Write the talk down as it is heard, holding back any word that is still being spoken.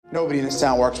Nobody in this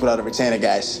town works without a retainer,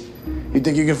 guys. You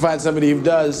think you can find somebody who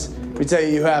does? We tell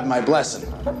you have my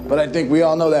blessing. But I think we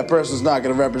all know that person's not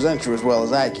going to represent you as well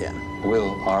as I can. Well,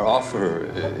 our offer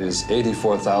is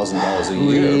 $84,000 a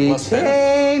year.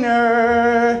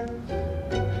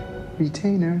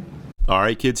 Retainer. All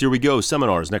right, kids, here we go.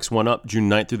 Seminars. Next one up, June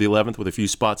 9th through the 11th with a few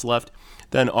spots left.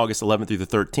 Then August 11th through the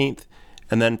 13th.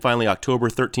 And then finally October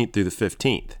 13th through the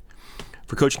 15th.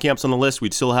 For coaching camps on the list,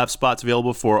 we'd still have spots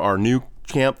available for our new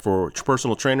camp for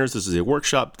personal trainers. This is a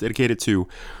workshop dedicated to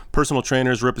personal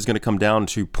trainers. Rip is going to come down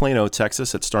to Plano,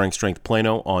 Texas at Starting Strength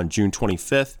Plano on June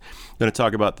 25th. Going to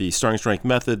talk about the Starting Strength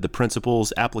method, the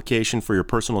principles, application for your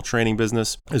personal training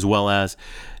business, as well as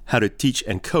how to teach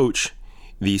and coach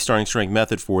the Starting Strength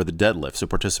method for the deadlift. So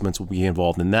participants will be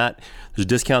involved in that. There's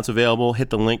discounts available. Hit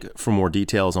the link for more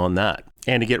details on that.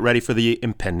 And to get ready for the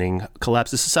impending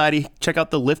collapse of society, check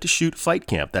out the Lift to Shoot Fight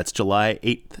Camp. That's July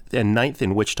 8th and 9th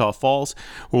in Wichita Falls,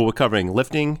 where we'll be covering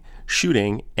lifting,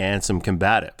 shooting, and some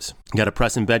combatives. Got a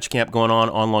press and bench camp going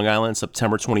on Long Island,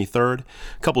 September 23rd. A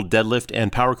couple deadlift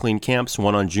and power clean camps,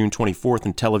 one on June 24th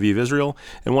in Tel Aviv, Israel,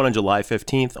 and one on July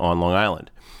 15th on Long Island.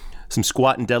 Some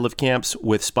squat and deadlift camps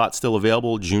with spots still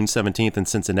available, June 17th in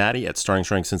Cincinnati at Starting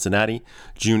Strength Cincinnati,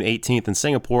 June 18th in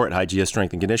Singapore at IGS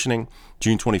Strength and Conditioning,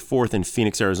 June 24th in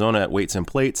Phoenix, Arizona at Weights and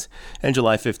Plates, and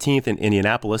July 15th in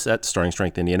Indianapolis at Starting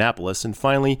Strength Indianapolis. And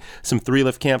finally, some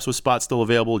 3-lift camps with spots still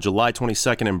available, July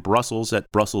 22nd in Brussels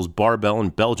at Brussels Barbell in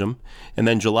Belgium, and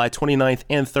then July 29th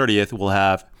and 30th we'll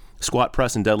have squat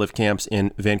press and deadlift camps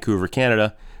in Vancouver,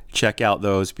 Canada. Check out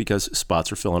those because spots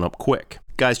are filling up quick.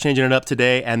 Guys, changing it up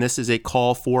today, and this is a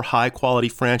call for high-quality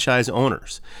franchise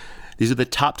owners. These are the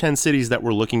top 10 cities that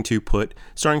we're looking to put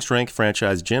Starting Strength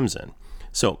franchise gyms in.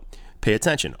 So pay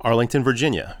attention. Arlington,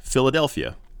 Virginia,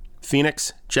 Philadelphia,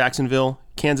 Phoenix, Jacksonville,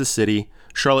 Kansas City,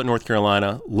 Charlotte, North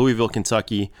Carolina, Louisville,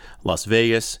 Kentucky, Las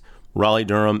Vegas, Raleigh,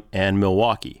 Durham, and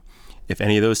Milwaukee. If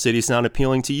any of those cities sound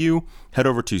appealing to you, head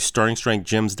over to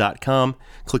startingstrengthgyms.com,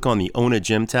 click on the Own a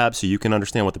Gym tab so you can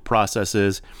understand what the process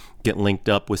is, get linked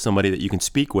up with somebody that you can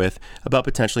speak with about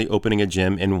potentially opening a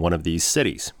gym in one of these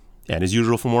cities. And as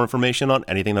usual, for more information on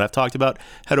anything that I've talked about,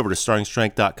 head over to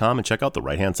startingstrength.com and check out the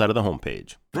right-hand side of the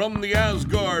homepage. From the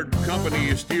Asgard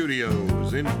Company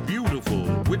Studios in beautiful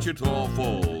Wichita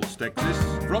Falls,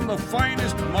 Texas, from the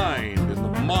finest mind in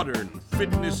the modern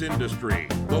fitness industry,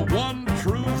 the one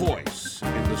true voice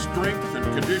in the strength and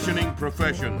conditioning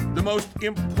profession, the most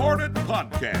important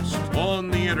podcast on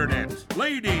the internet.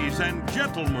 Ladies and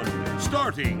gentlemen,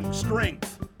 Starting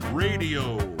Strength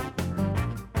Radio.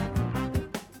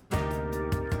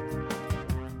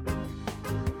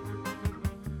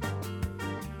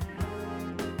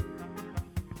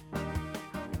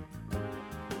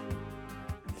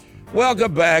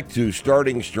 Welcome back to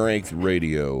Starting Strength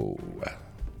Radio,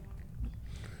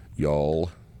 y'all.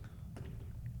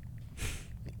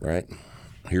 Right?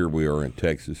 Here we are in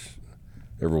Texas.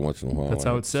 Every once in a while. That's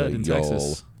how it's said in y'all.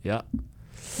 Texas. Yeah.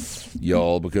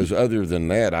 Y'all, because other than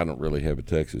that, I don't really have a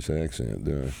Texas accent,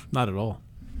 do I? Not at all.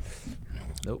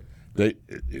 Nope.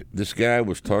 This guy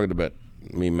was talking about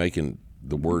me making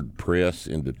the word press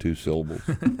into 2 syllables.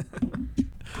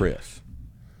 Press.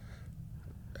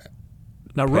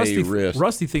 Now, Rusty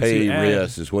thinks you add.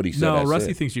 Rest is what he said. No,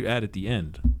 Rusty thinks you add at the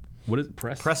end. What is it?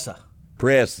 Pressa.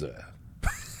 Pressa.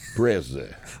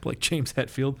 Pressa. Like James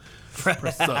Hetfield.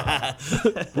 Pressa.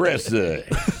 Pressa.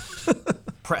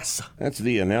 Pressa. That's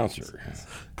the announcer.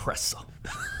 Pressa.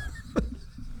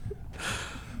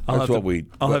 I'll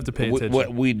have to pay attention.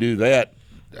 What we do that,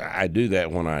 I do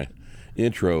that when I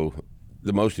intro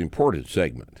the most important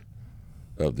segment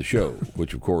of the show,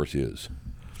 which of course is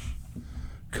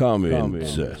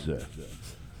comments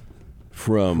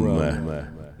from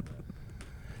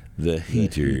the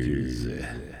heaters.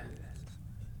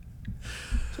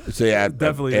 See, I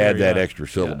Definitely add that extra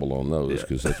syllable on those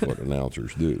because that's what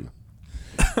announcers do.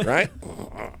 Right?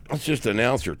 It's just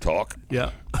announcer talk.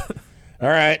 Yeah. All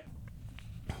right.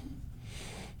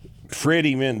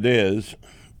 Freddie Mendez,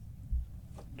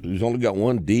 who's only got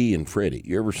one D in Freddie.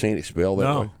 You ever seen it spelled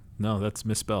that way? No, that's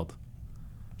misspelled.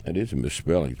 That is a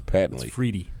misspelling. It's patently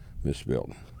Freedy.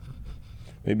 misspelled.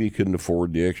 Maybe he couldn't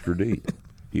afford the extra D.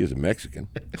 He is a Mexican.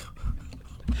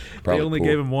 They only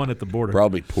gave him one at the border.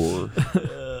 Probably poor,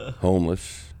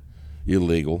 homeless,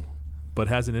 illegal, but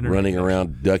has an internet running connection.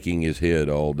 around ducking his head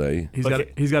all day. He's got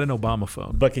an Obama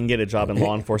phone. But can get a job in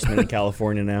law enforcement in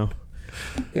California now.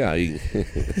 Yeah,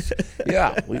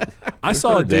 I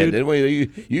saw a dude. Didn't we?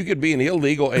 You could be an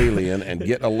illegal alien and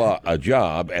get a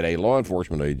job at a law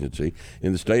enforcement agency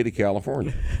in the state of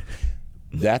California.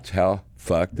 That's how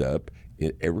fucked up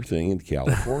everything in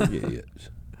California is.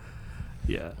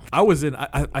 Yeah, I was in.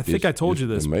 I think I told you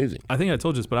this. Amazing. I think I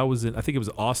told you this, but I was in. I think it was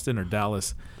Austin or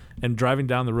Dallas, and driving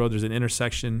down the road, there's an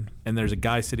intersection, and there's a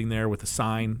guy sitting there with a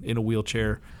sign in a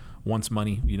wheelchair, wants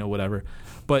money, whatever.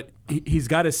 But he's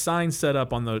got his sign set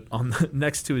up on the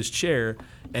next to his chair,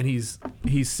 and he's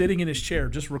sitting in his chair,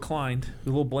 just reclined, with a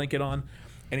little blanket on,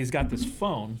 and he's got this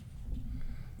phone.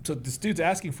 So this dude's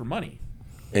asking for money.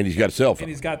 And he's got a cell phone. And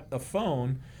he's got a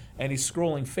phone, and he's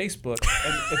scrolling Facebook,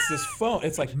 and it's this phone.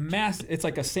 It's like it's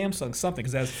like a Samsung something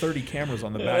because it has 30 cameras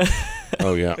on the back.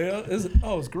 Oh yeah. It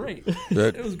was great.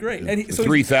 It was great. And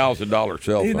 $3,000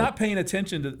 cell phone. He's not paying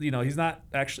attention to he's not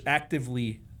actually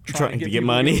actively trying to get people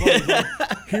money.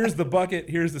 Here's the bucket.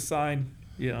 Here's the sign.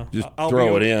 Just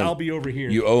throw it in. I'll be over here.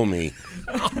 You owe me.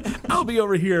 I'll be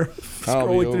over here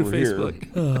scrolling through here. Facebook.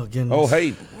 Oh goodness. Oh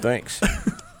hey, thanks.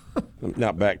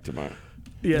 Now back to my.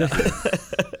 Yeah.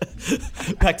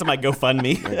 Back to my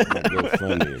GoFundMe.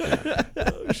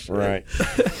 Right.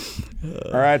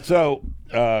 All right. So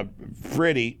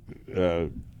Freddie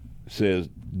says,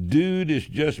 "Dude is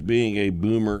just being a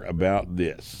boomer about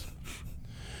this."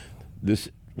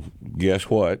 Guess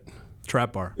what?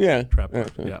 Trap bar. Yeah. Trap bar.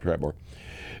 Yeah. Trap bar.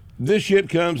 This shit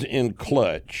comes in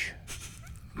clutch.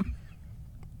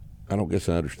 I don't guess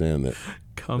I understand that.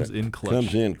 Comes in clutch.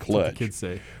 Comes in That's what clutch. the kids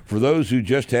say. For those who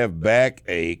just have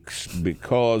backaches,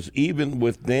 because even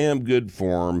with damn good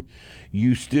form,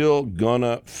 you still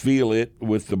gonna feel it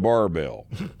with the barbell.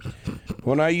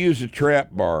 When I use a trap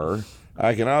bar,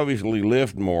 I can obviously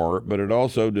lift more, but it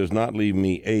also does not leave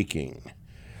me aching.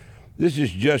 This is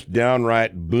just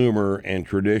downright boomer and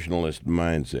traditionalist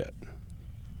mindset.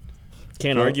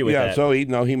 Can't argue with that. Yeah, so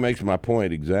he makes my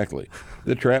point exactly.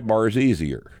 The trap bar is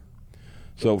easier.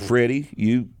 So, Freddie,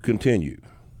 you continue.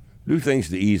 Do things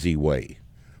the easy way.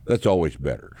 That's always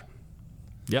better.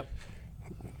 Yep.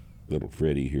 Little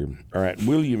Freddie here. All right,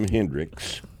 William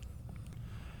Hendricks.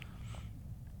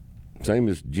 Same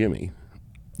as Jimmy.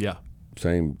 Yeah.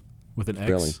 Same With an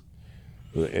spelling. X.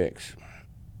 With an X.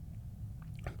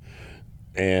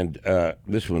 And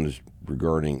this one is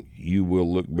regarding you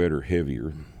will look better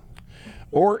heavier.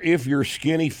 Or if you're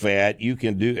skinny fat, you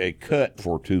can do a cut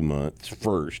for 2 months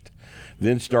first.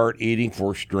 Then start eating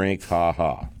for strength,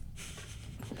 ha.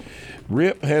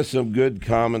 Rip has some good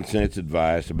common sense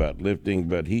advice about lifting,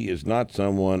 but he is not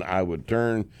someone I would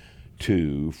turn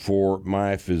to for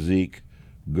my physique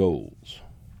goals.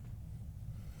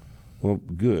 Well,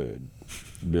 good.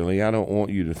 Billy, I don't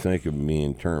want you to think of me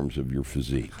in terms of your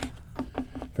physique.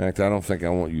 In fact, I don't think I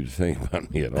want you to think about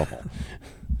me at all.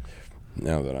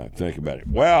 Now that I think about it.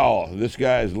 Wow, this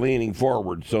guy is leaning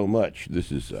forward so much.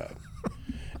 This is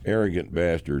arrogant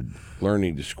bastard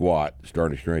learning to squat,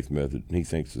 starting strength method. He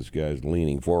thinks this guy's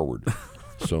leaning forward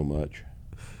so much.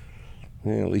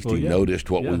 Well, at least he noticed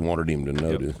what we wanted him to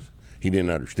notice. Yep. He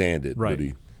didn't understand it, but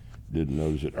he didn't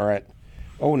notice it. All right.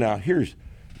 Oh, now here's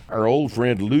our old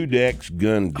friend Ludex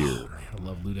Gundeer. I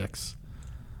love Ludex.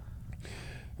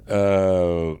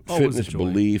 Fitness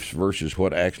beliefs versus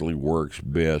what actually works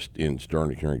best in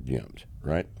starting strength gyms,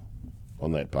 right?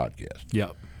 On that podcast.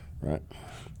 Yep. Right.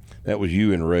 That was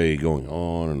you and Ray going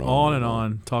on and on. On and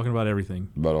on, talking about everything.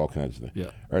 About all kinds of things. Yeah.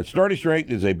 All right, starting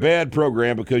strength is a bad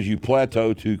program because you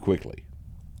plateau too quickly.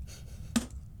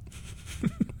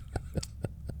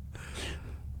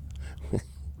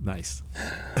 Nice.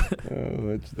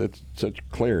 Oh, that's such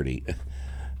clarity.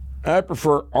 I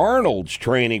prefer Arnold's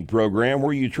training program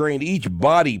where you train each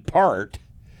body part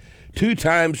 2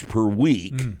 times per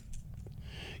week.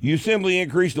 You simply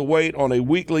increase the weight on a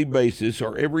weekly basis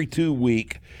or every 2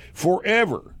 weeks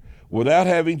forever without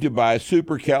having to buy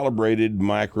super calibrated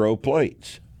micro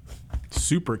plates.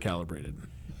 Super calibrated.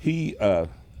 He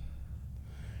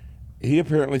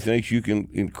apparently thinks you can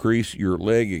increase your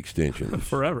leg extensions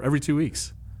Forever. Every 2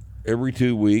 weeks. every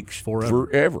 2 weeks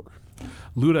forever.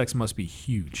 Ludex must be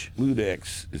huge.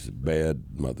 Ludex is a bad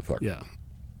motherfucker. Yeah.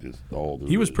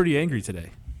 He was pretty angry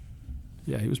today.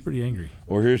 Yeah, he was pretty angry.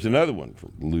 Well, here's another one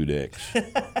from Ludex.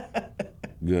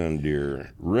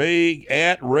 Gundeer. Ray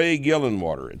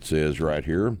Gillenwater, it says right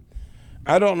here.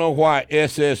 I don't know why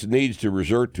SS needs to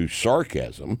resort to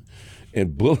sarcasm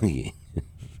and bullying.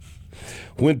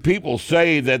 When people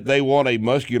say that they want a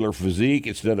muscular physique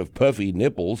instead of puffy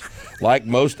nipples, like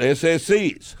most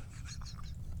SSCs.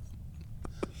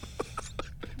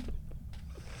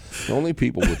 The only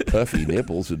people with puffy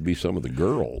nipples would be some of the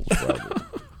girls, probably.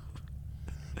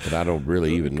 But I don't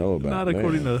really even know about Not that.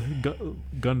 according to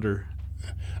Gunder.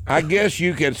 I guess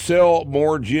you can sell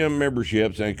more gym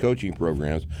memberships and coaching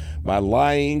programs by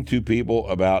lying to people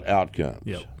about outcomes.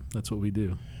 Yep, that's what we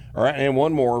do. All right, and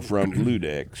one more from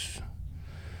Ludex.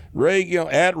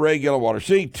 At Ray Gilliwater,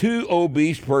 seeing two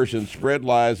obese persons spread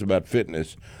lies about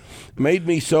fitness made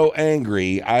me so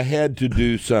angry I had to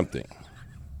do something.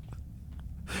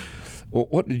 Well,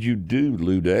 what did you do,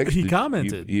 Ludex? He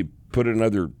commented. You put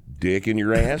another dick in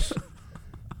your ass?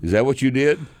 Is that what you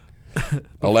did?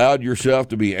 Allowed yourself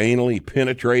to be anally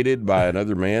penetrated by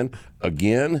another man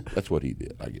again? That's what he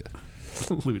did, I guess.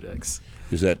 Ludex.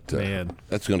 Is that Man.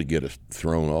 That's going to get us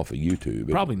thrown off of YouTube?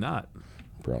 Probably not.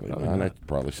 Probably not. That's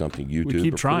probably something YouTube We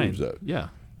keep trying. approves of. Yeah.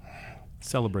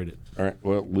 Celebrate it. All right.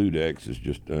 Well, Ludex is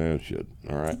just shit.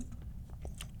 All right.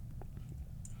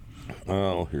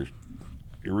 Oh,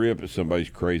 you rip at somebody's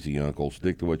crazy uncle.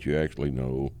 Stick to what you actually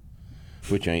know,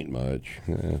 which ain't much.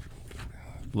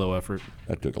 Low effort.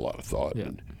 That took a lot of thought.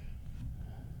 Yeah.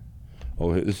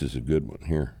 Oh, this is a good one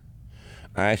here.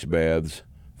 Ice baths,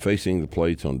 facing the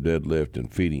plates on deadlift,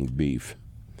 and feeding beef.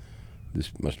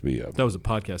 This must be That was a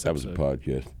podcast That was episode. a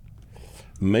podcast.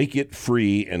 Make it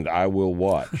free and I will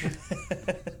watch.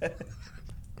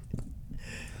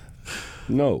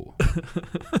 No.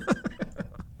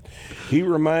 He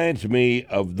reminds me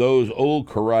of those old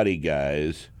karate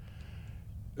guys.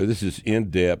 This is in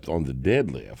depth on the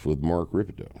deadlift with Mark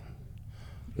Ripito.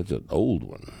 That's an old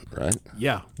one, right?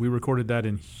 Yeah, we recorded that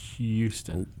in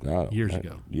Houston years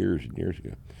ago. Years and years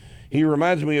ago. He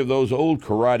reminds me of those old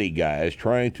karate guys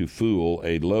trying to fool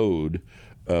a load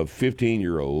of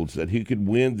 15-year-olds that he could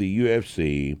win the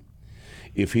UFC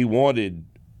if he wanted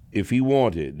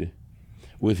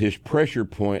with his pressure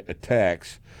point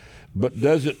attacks, but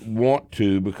doesn't want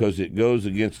to because it goes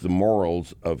against the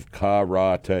morals of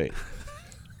karate.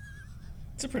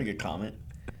 It's a pretty good comment.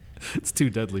 It's too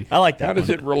deadly. I like that. How does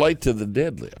one. it relate to the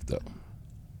deadlift, though?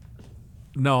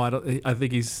 No, I don't. I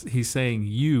think he's saying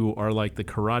you are like the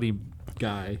karate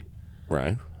guy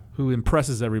Right. who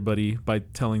impresses everybody by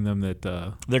telling them that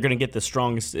They're going to get the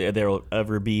strongest there'll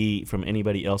ever be from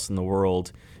anybody else in the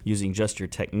world using just your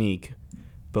technique,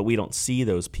 but we don't see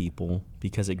those people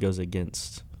because it goes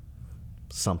against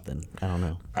something. I don't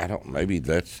know. Maybe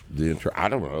that's the intro. I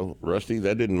don't know. Rusty,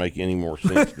 that didn't make any more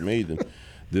sense to me than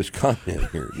this comment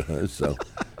here does. So,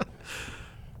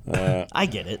 I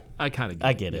get it. I kind of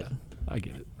I get it. I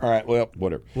get it. all right. Well,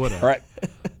 whatever. Whatever.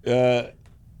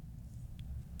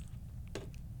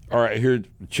 All right. Here,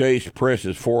 Chase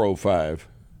presses 405.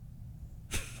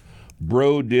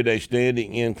 Bro did a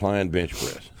standing incline bench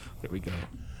press. There we go.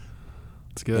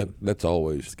 It's good. That's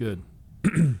always. It's good.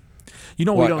 You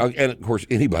know, we don't. And of course,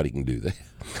 anybody can do that.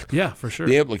 Yeah, for sure.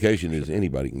 The implication is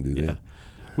anybody can do that.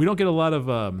 We don't get a lot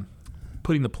of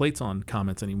putting the plates on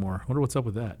comments anymore. I wonder what's up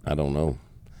with that. I don't know.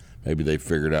 Maybe they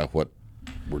figured out what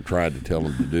we're trying to tell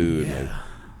them to do, and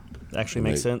Actually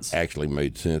makes sense. Actually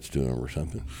made sense to them or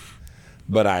something.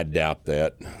 But I doubt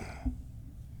that.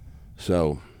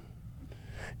 So,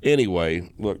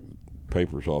 anyway, look,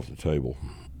 paper's off the table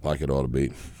like it ought to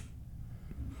be.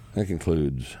 That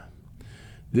concludes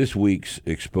this week's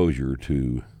exposure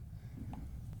to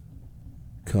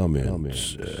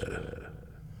comments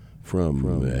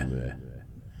from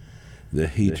the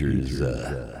haters.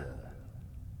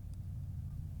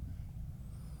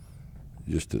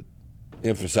 Just to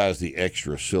emphasize the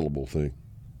extra syllable thing.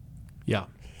 Yeah.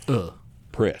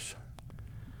 Press.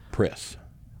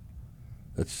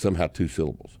 That's somehow two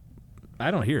syllables.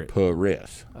 I don't hear it.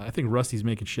 Press. I think Rusty's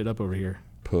making shit up over here.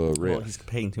 Press. Well, he's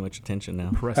paying too much attention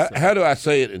now. How do I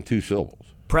say it in two syllables?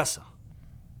 Pressa.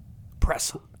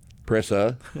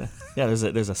 Pressa. Yeah,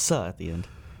 there's a "sa" at the end.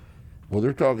 Well,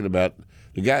 they're talking about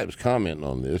the guy that was commenting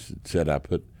on this said I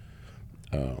put.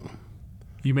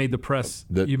 You made the press.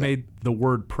 You made the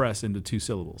word press into two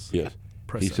syllables. Yes.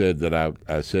 Pressa. He said that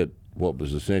I said what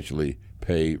was essentially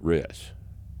pay res.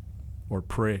 Or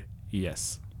pre.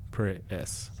 Yes.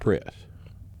 Press. Press.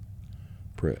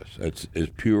 It's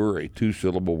pure a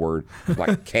two-syllable word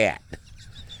like cat.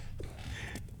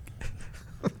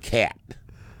 Cat.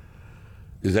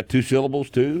 Is that two syllables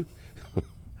too?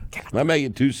 Am I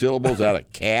making two syllables out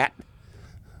of cat?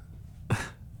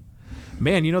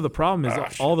 Man, you know the problem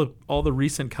is all the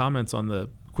recent comments on the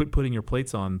quit putting your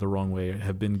plates on the wrong way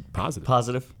have been positive.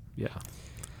 Positive. Yeah.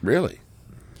 Really?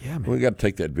 Yeah, man. We got to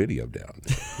take that video down.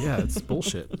 Yeah, it's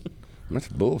bullshit. That's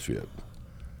bullshit.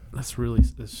 That's really.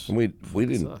 We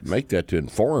didn't make that to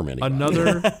inform anybody.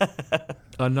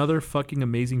 Another fucking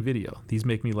amazing video. These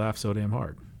make me laugh so damn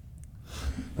hard.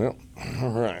 Well,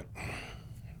 all right.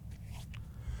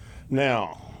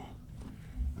 Now,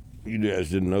 you guys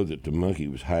didn't know that the monkey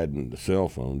was hiding the cell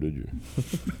phone, did you?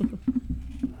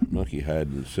 Monkey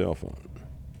hiding the cell phone.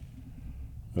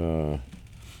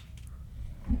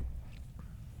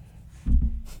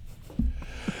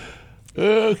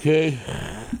 Okay.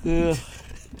 Yeah.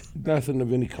 Nothing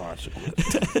of any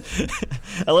consequence.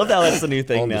 I love how that's the new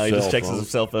thing On the now. He just cell checks phone. his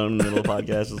cell phone in the middle of the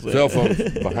podcast. It's like- Cell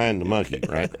phone's behind the monkey,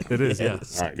 right? It is,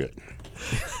 yes. All right, good.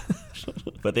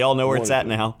 But they all know where it's at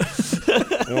now.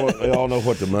 They all know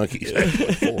what the monkey's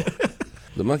actually for.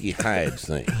 The monkey hides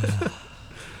things.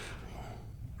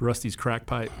 Rusty's crack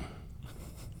pipe.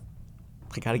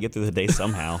 I got to get through the day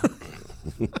somehow.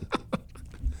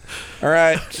 All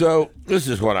right, so this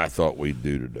is what I thought we'd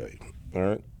do today. All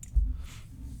right.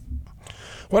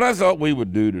 What I thought we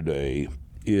would do today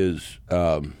is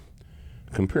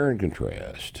compare and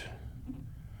contrast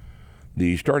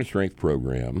the starting strength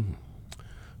program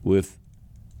with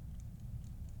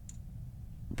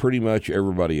pretty much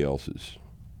everybody else's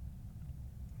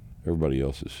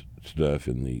stuff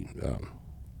in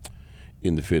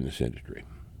the fitness industry.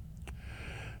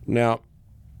 Now,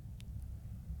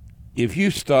 if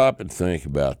you stop and think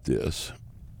about this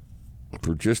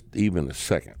for just even a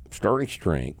second, starting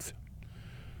strength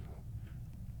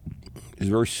is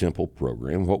a very simple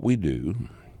program. What we do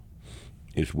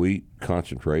is we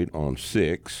concentrate on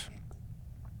 6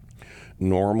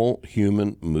 normal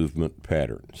human movement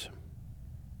patterns.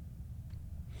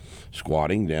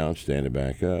 Squatting down, standing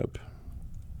back up,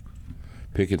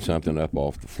 picking something up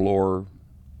off the floor,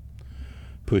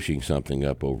 pushing something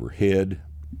up overhead,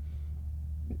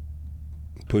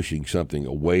 pushing something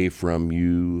away from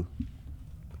you,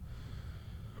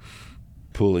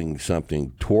 pulling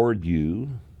something toward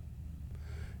you,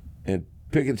 and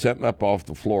picking something up off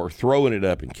the floor, throwing it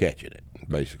up and catching it,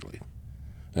 basically.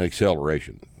 An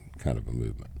acceleration kind of a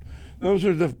movement. Those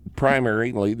are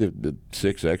primarily the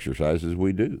 6 exercises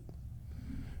we do.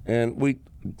 And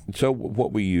so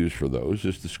what we use for those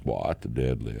is the squat, the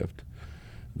deadlift,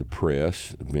 the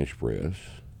press, the bench press,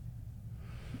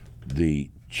 the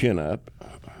chin up,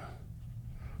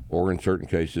 or in certain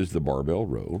cases the barbell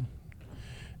row,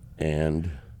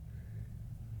 and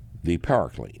the power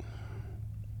clean.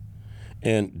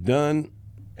 And done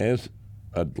as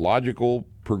a logical,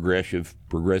 progressive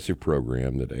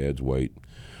program that adds weight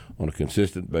on a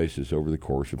consistent basis over the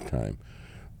course of time.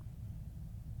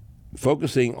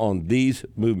 Focusing on these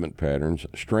movement patterns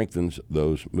strengthens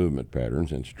those movement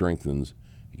patterns and strengthens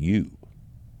you.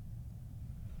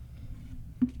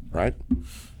 Right?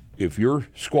 If your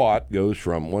squat goes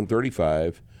from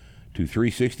 135 to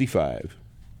 365,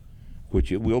 which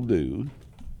it will do,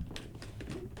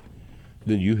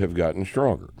 then you have gotten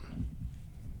stronger.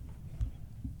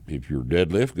 If your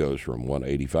deadlift goes from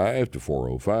 185 to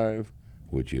 405,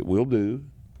 which it will do,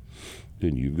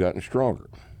 then you've gotten stronger.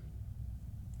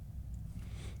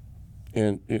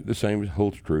 And the same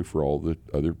holds true for all the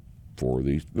other 4 of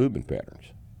these movement patterns.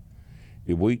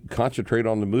 If we concentrate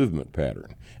on the movement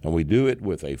pattern and we do it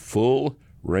with a full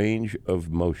range of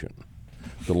motion,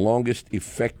 the longest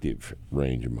effective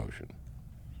range of motion,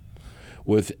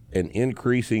 with an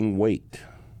increasing weight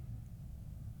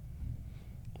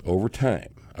over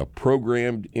time, a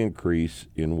programmed increase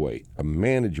in weight, a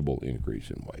manageable increase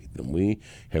in weight, then we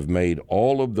have made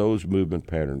all of those movement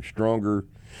patterns stronger.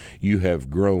 You have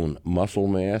grown muscle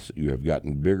mass, you have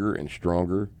gotten bigger and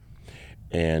stronger,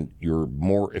 and you're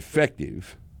more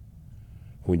effective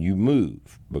when you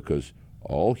move, because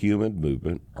all human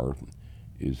movement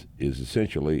is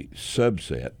essentially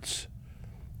subsets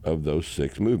of those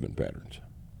 6 movement patterns.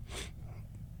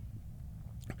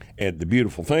 And the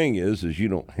beautiful thing is you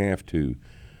don't have to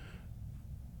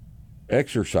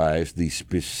exercise the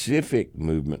specific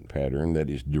movement pattern that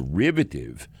is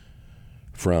derivative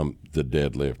from the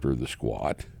deadlift or the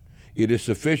squat. It is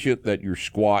sufficient that your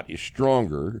squat is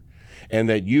stronger and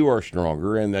that you are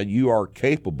stronger and that you are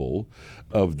capable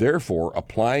of therefore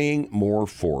applying more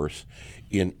force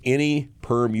in any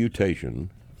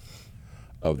permutation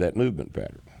of that movement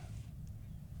pattern.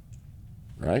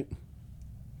 Right?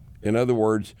 In other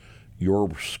words,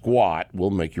 your squat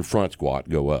will make your front squat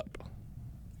go up.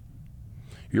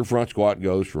 Your front squat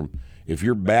goes from, if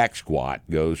your back squat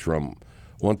goes from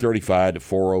 135 to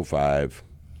 405,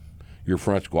 your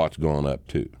front squat's going up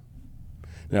too.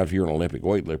 Now, if you're an Olympic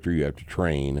weightlifter, you have to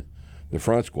train the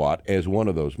front squat as one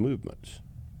of those movements.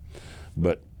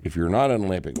 But if you're not an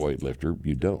Olympic weightlifter,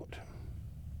 you don't.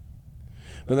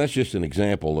 And that's just an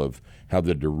example of how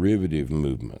the derivative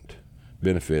movement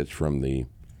benefits from the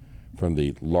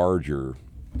larger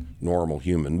normal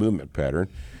human movement pattern.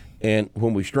 And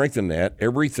when we strengthen that,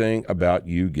 everything about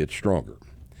you gets stronger.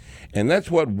 And that's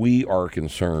what we are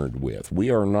concerned with. We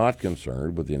are not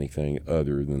concerned with anything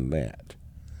other than that.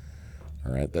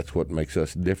 All right, that's what makes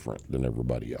us different than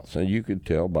everybody else. And you could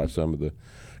tell by some of the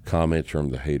comments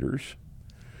from the haters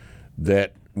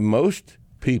that most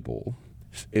people,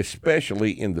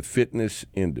 especially in the fitness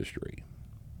industry,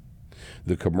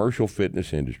 the commercial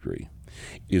fitness industry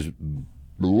is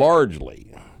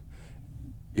largely,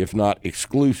 if not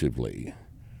exclusively,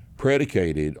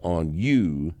 predicated on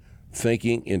you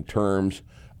thinking in terms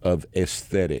of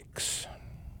aesthetics.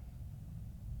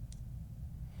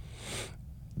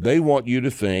 They want you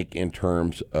to think in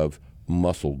terms of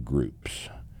muscle groups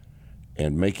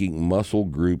and making muscle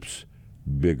groups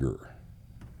bigger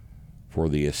for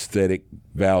the aesthetic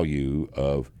value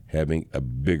of having a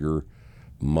bigger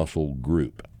muscle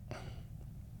group.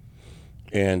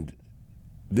 And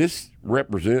this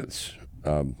represents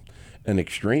an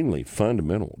extremely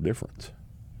fundamental difference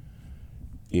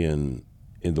in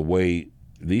the way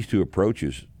these two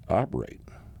approaches operate.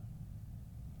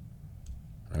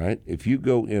 All right? If you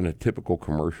go in a typical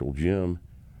commercial gym,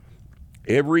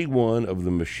 every one of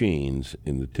the machines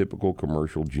in the typical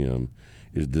commercial gym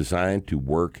is designed to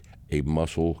work a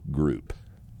muscle group.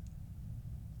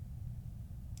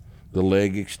 The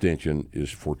leg extension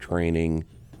is for training,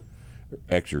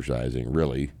 exercising,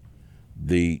 really,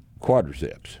 the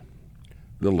quadriceps.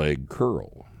 The leg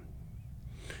curl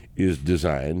is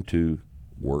designed to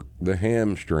work the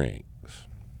hamstrings.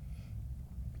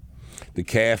 The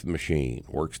calf machine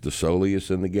works the soleus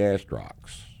and the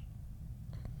gastrocs.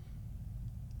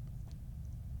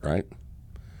 Right?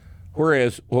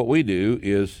 Whereas what we do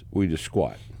is we just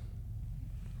squat.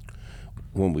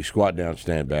 When we squat down,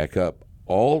 stand back up,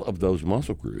 all of those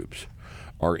muscle groups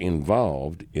are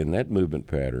involved in that movement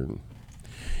pattern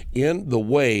in the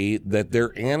way that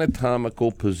their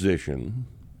anatomical position,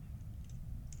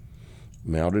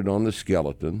 mounted on the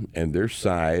skeleton, and their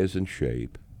size and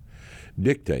shape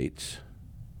dictates,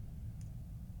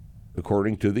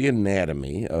 according to the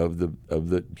anatomy of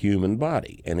the human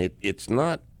body. And it's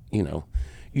not,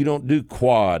 you don't do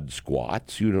quad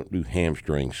squats, you don't do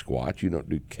hamstring squats, you don't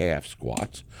do calf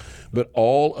squats, but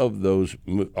all those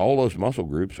muscle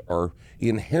groups are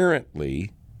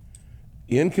inherently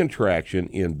in contraction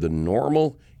in the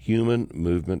normal human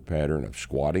movement pattern of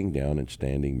squatting down and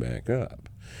standing back up.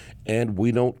 And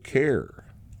we don't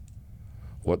care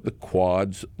what the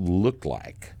quads look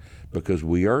like because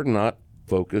we are not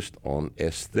focused on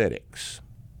aesthetics.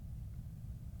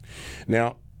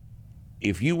 Now,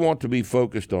 if you want to be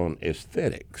focused on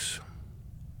aesthetics,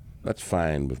 that's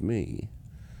fine with me.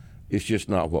 It's just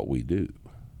not what we do.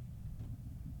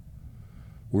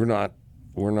 We're not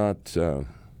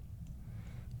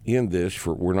in this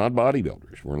for. We're not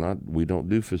bodybuilders. We don't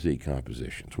do physique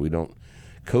compositions. We don't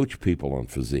coach people on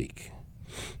physique.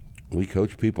 We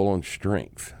coach people on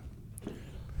strength,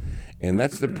 and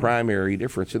that's the primary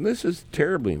difference. And this is a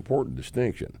terribly important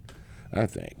distinction, I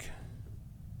think.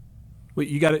 Well,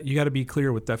 you got to be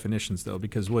clear with definitions though,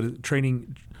 because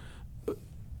training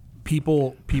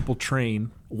people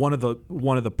train. One of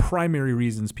the primary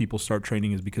reasons people start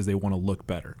training is because they want to look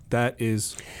better. That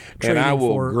is, and I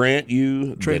will grant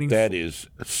you that is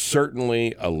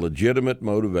certainly a legitimate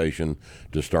motivation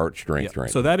to start strength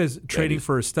training. So that is training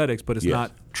for aesthetics, but it's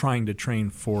not trying to train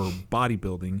for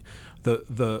bodybuilding.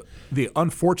 The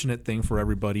unfortunate thing for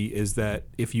everybody is that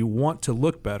if you want to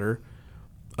look better,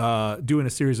 doing a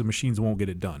series of machines won't get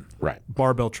it done. Right.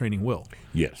 Barbell training will.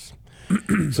 Yes.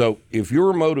 So if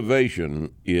your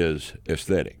motivation is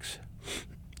aesthetics,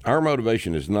 our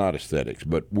motivation is not aesthetics,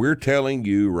 but we're telling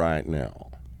you right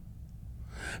now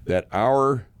that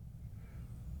our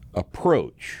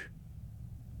approach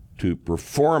to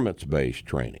performance-based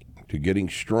training, to getting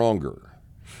stronger,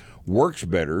 works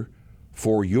better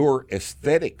for your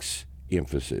aesthetics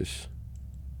emphasis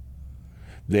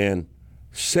than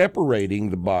separating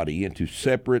the body into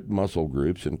separate muscle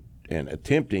groups and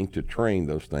attempting to train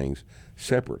those things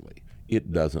separately.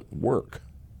 It doesn't work.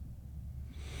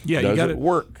 Yeah, you got it.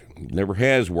 Work. Never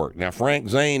has worked. Now, Frank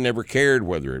Zane never cared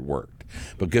whether it worked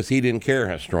because he didn't care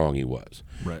how strong he was.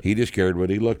 Right. He just cared what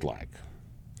he looked like.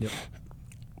 Yep.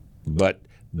 But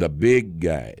the big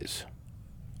guys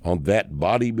on that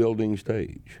bodybuilding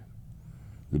stage,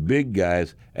 the big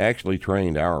guys actually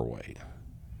trained our way.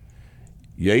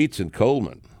 Yates and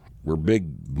Coleman were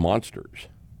big monsters.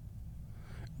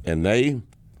 And they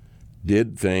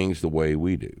did things the way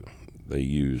we do. They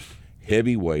used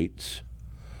heavy weights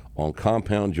on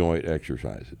compound joint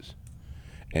exercises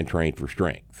and trained for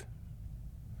strength.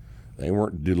 They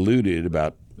weren't deluded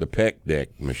about the pec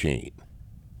deck machine.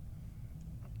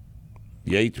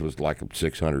 Yates was like a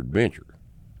 600 bencher.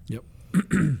 Yep.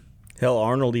 Hell,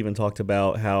 Arnold even talked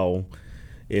about how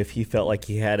if he felt like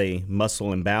he had a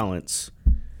muscle imbalance,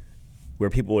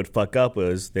 where people would fuck up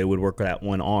was they would work that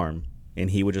one arm. And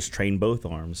he would just train both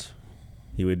arms.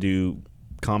 He would do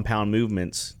compound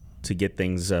movements to get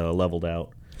things leveled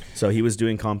out. So he was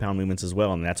doing compound movements as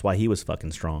well, and that's why he was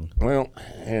fucking strong. Well,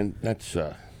 and that's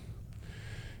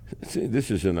see, this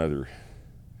is another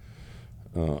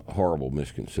horrible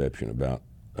misconception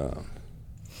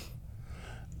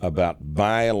about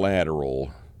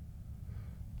bilateral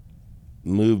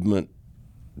movement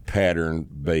pattern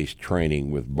based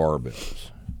training with barbells.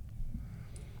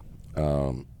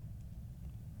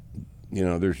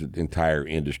 There's an entire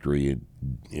industry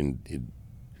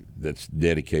that's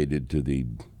dedicated to the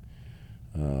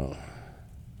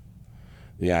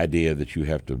idea that you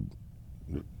have to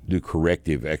do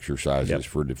corrective exercises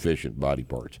for deficient body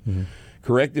parts. Mm-hmm.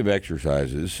 Corrective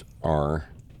exercises are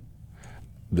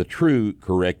the true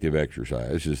corrective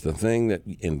exercise is the thing that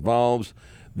involves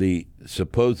the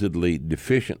supposedly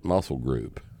deficient muscle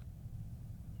group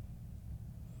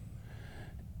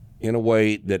in a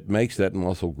way that makes that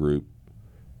muscle group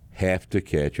have to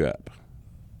catch up.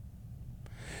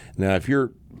 Now,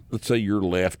 let's say your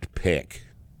left pec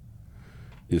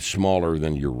is smaller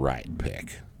than your right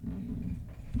pec.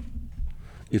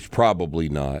 It's probably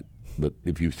not, but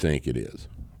if you think it is,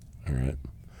 all right,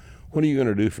 what are you going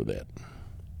to do for that?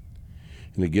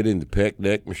 And to get in the pec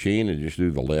deck machine and just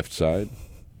do the left side?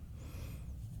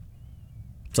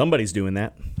 Somebody's doing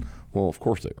that. Well, of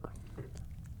course they are.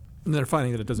 And they're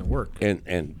finding that it doesn't work.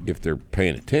 And if they're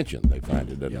paying attention, they find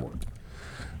it doesn't work.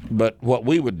 But what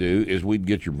we would do is we'd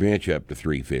get your bench up to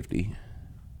 350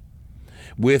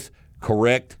 with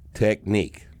correct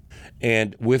technique.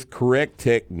 And with correct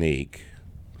technique,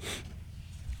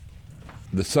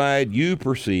 the side you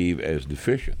perceive as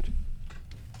deficient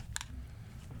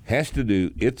has to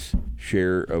do its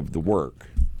share of the work.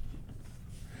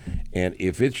 And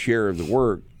if its share of the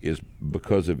work is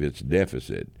because of its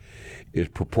deficit is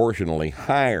proportionally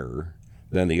higher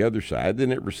than the other side,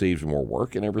 then it receives more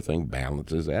work and everything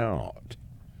balances out.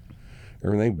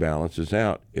 Everything balances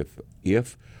out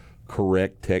if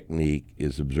correct technique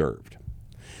is observed.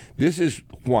 This is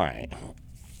why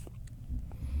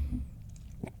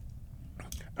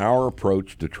our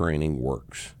approach to training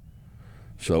works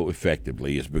so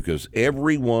effectively, is because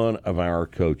every one of our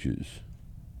coaches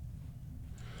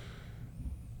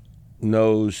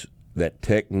knows that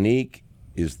technique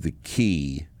is the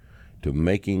key to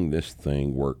making this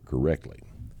thing work correctly.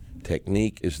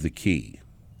 Technique is the key.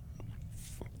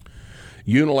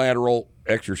 Unilateral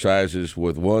exercises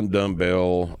with one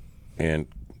dumbbell and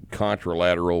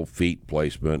contralateral feet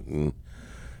placement and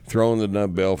throwing the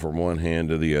dumbbell from one hand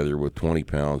to the other with 20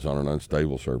 pounds on an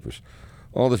unstable surface,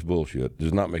 all this bullshit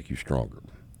does not make you stronger.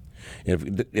 And if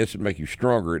it doesn't make you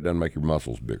stronger, it doesn't make your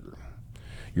muscles bigger.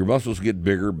 Your muscles get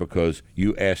bigger because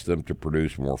you ask them to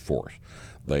produce more force.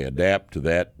 They adapt to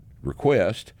that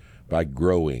request by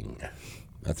growing.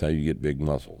 That's how you get big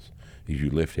muscles, is you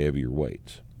lift heavier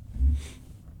weights.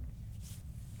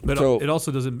 But it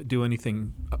also doesn't do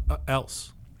anything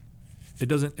else.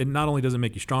 It not only doesn't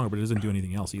make you stronger, but it doesn't do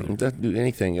anything else either. It doesn't do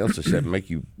anything else except make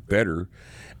you better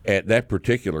at that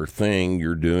particular thing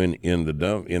you're doing in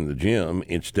the gym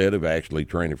instead of actually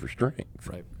training for strength.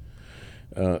 Right.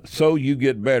 So you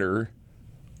get better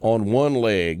on one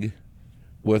leg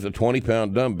with a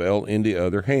 20-pound dumbbell in the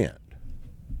other hand.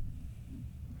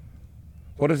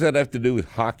 What does that have to do with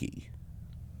hockey?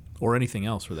 Or anything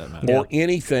else for that matter. Or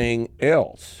anything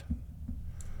else.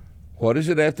 What does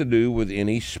it have to do with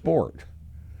any sport?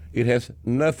 It has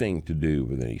nothing to do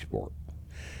with any sport.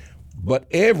 But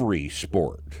every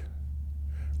sport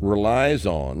relies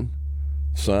on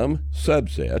some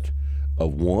subset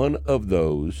of one of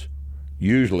those,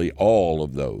 usually all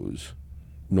of those,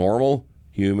 normal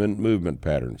human movement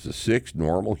patterns, the 6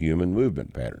 normal human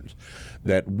movement patterns,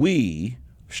 that we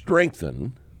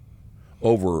strengthen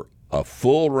over a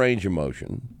full range of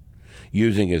motion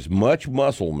using as much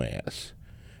muscle mass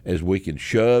as we can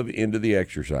shove into the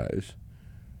exercise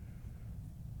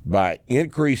by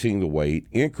increasing the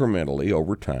weight incrementally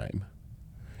over time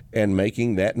and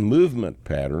making that movement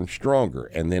pattern stronger.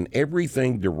 And then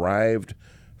everything derived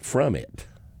from it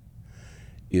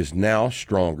is now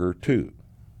stronger too.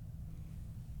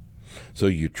 So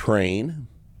you train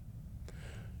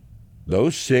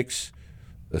those 6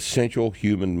 essential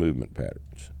human movement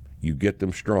patterns. You get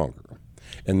them stronger.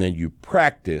 And then you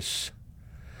practice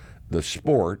the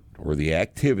sport or the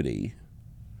activity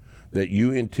that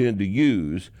you intend to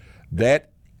use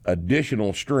that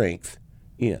additional strength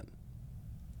in.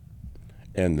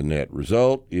 And the net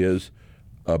result is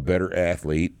a better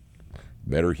athlete,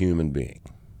 better human being.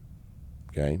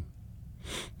 Okay?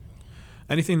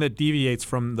 Anything that deviates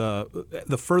from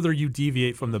the further you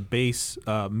deviate from the base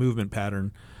movement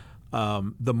pattern,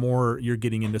 the more you're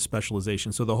getting into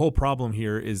specialization. So the whole problem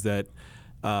here is that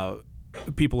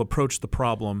people approach the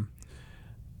problem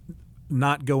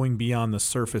not going beyond the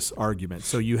surface argument.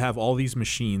 So you have all these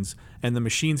machines, and the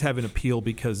machines have an appeal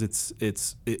because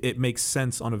it makes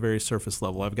sense on a very surface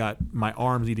level. I've got my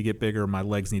arms need to get bigger, my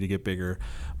legs need to get bigger,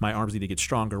 my arms need to get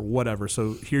stronger, whatever.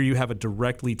 So here you have a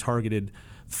directly targeted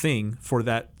thing for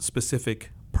that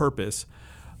specific purpose.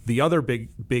 The other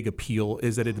big appeal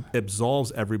is that it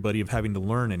absolves everybody of having to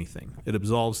learn anything. It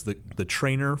absolves the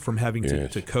trainer from having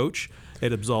to coach.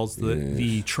 It absolves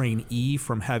the trainee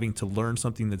from having to learn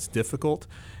something that's difficult.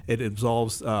 It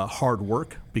absolves hard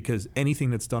work, because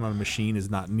anything that's done on a machine is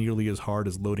not nearly as hard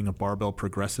as loading a barbell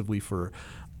progressively for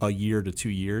a year to 2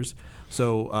 years.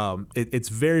 So it's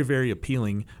very, very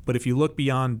appealing. But if you look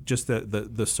beyond just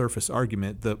the surface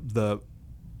argument,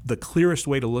 the clearest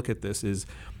way to look at this is,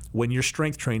 when you're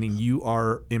strength training, you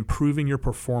are improving your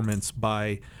performance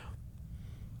by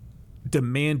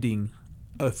demanding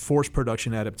a force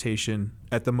production adaptation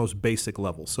at the most basic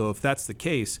level. So if that's the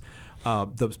case,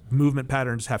 the movement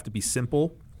patterns have to be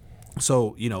simple.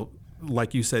 So,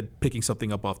 like you said, picking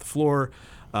something up off the floor,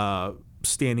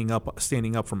 standing up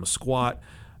from a squat.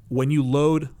 When you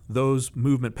load those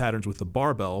movement patterns with the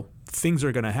barbell, things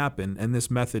are going to happen, and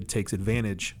this method takes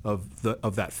advantage of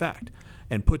that fact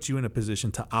and puts you in a position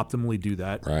to optimally do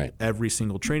that every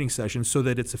single training session, so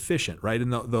that it's efficient, right?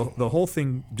 And the whole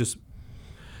thing just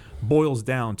boils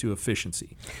down to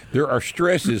efficiency. There are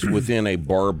stresses within a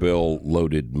barbell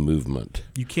loaded movement.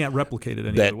 You can't replicate it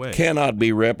any other way. That cannot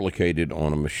be replicated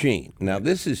on a machine. Now,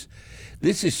 this is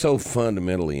so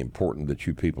fundamentally important that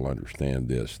you people understand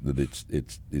this, that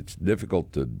it's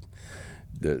difficult to.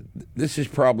 This is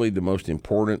probably the most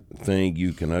important thing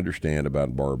you can understand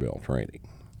about barbell training.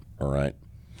 All right.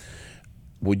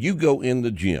 When you go in the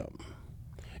gym,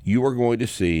 you are going to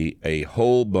see a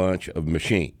whole bunch of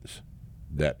machines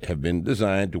that have been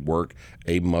designed to work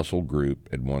a muscle group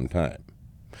at one time.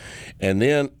 And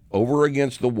then over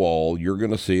against the wall, you're going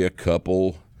to see a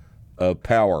couple of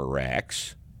power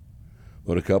racks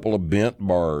with a couple of bent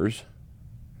bars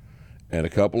and a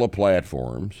couple of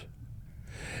platforms.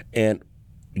 And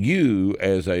you,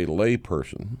 as a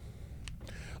layperson,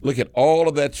 look at all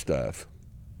of that stuff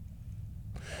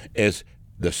as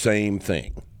the same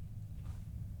thing.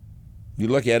 You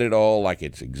look at it all like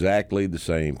it's exactly the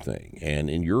same thing. And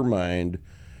in your mind,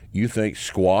 you think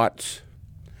squats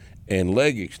and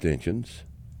leg extensions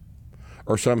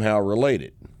are somehow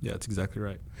related. Yeah, that's exactly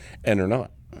right. And they're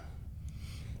not.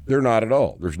 They're not at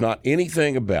all. There's not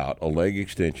anything about a leg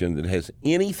extension that has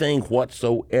anything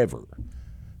whatsoever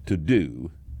to do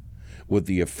with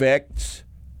the effects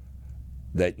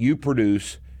that you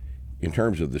produce in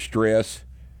terms of the stress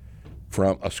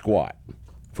from a squat,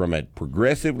 from a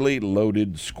progressively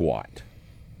loaded squat.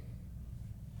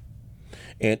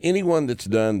 And anyone that's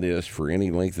done this for any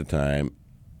length of time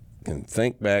can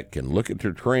think back, can look at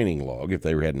their training log, if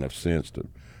they had enough sense to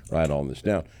write all this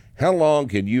down. How long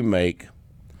can you make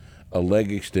a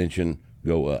leg extension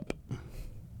go up?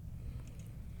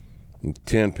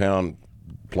 10-pound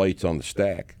plates on the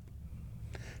stack.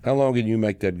 How long can you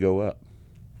make that go up?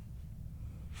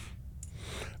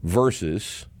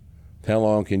 Versus how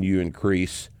long can you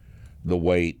increase the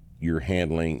weight you're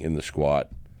handling in the squat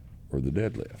or the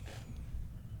deadlift?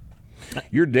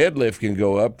 Your deadlift can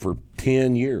go up for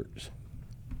 10 years.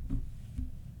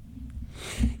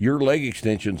 Your leg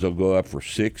extensions will go up for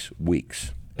 6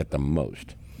 weeks at the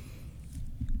most.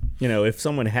 If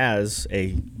someone has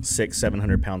a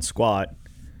 600-700 pound squat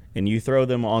and you throw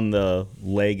them on the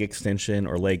leg extension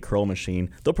or leg curl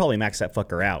machine, they'll probably max that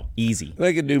fucker out easy.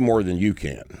 They can do more than you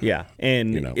can. Yeah,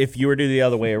 and if you were to do the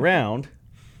other way around,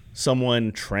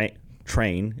 someone train,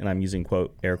 and I'm using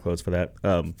air quotes for that,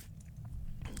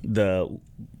 the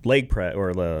leg press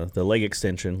or the leg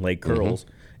extension, leg curls,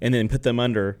 and then put them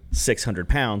under 600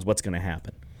 pounds, what's going to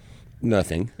happen?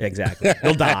 Nothing. Exactly.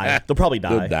 They'll die. They'll probably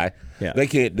die. They'll die. Yeah. They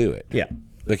can't do it. Yeah.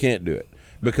 They can't do it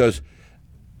because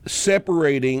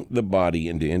separating the body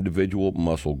into individual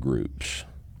muscle groups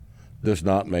does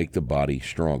not make the body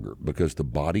stronger, because the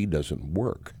body doesn't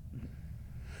work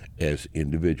as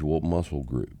individual muscle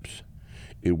groups.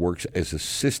 It works as a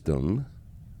system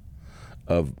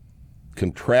of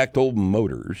contractile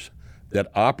motors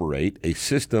that operate a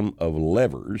system of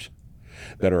levers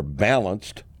that are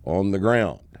balanced on the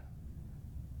ground.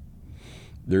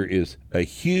 There is a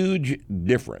huge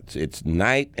difference. It's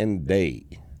night and day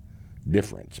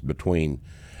difference between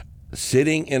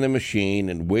sitting in a machine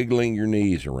and wiggling your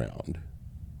knees around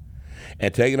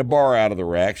and taking a bar out of the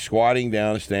rack, squatting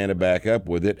down and standing back up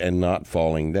with it and not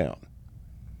falling down.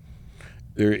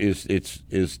 It's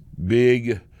as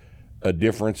big a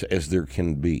difference as there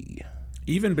can be.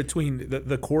 even between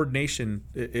the coordination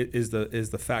is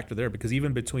the factor there, because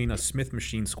even between a Smith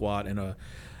machine squat and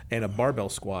a barbell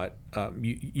squat,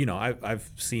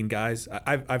 I've seen guys,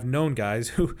 I've known guys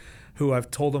who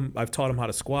I've taught them how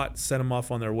to squat, sent them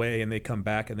off on their way, and they come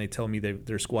back and they tell me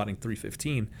they're squatting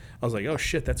 315. I was like, oh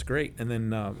shit, that's great. And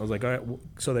then I was like, all right,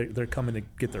 so they're coming to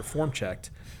get their form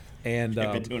checked, and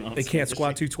they can't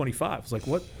squat 225. I was like,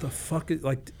 what the fuck is,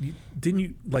 like, didn't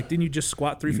you just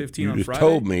squat 315 on just Friday?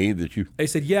 Told me that you. They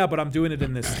said, yeah, but I'm doing it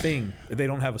in this thing. They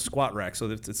don't have a squat rack, so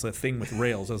it's a thing with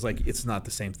rails. I was like, it's not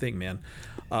the same thing, man.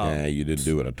 You didn't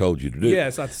do what I told you to do. Yeah,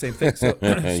 it's not the same thing.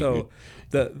 So,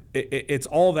 it's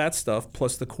all that stuff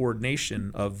plus the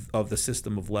coordination of the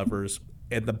system of levers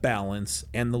and the balance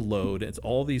and the load. It's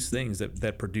all these things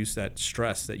that produce that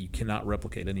stress that you cannot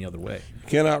replicate any other way. You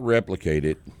cannot replicate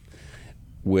it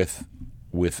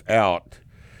without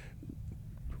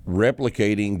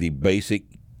replicating the basic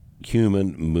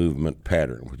human movement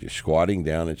pattern, which is squatting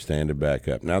down and standing back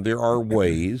up. Now, there are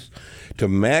ways to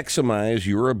maximize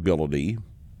your ability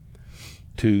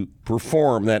to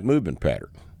perform that movement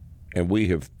pattern. And we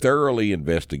have thoroughly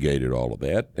investigated all of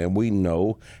that, and we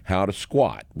know how to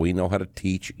squat. We know how to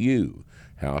teach you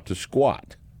how to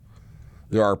squat.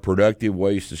 There are productive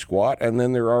ways to squat, and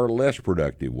then there are less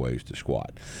productive ways to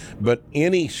squat. But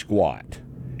any squat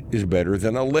is better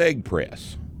than a leg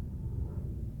press.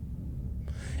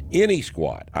 Any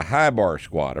squat, a high bar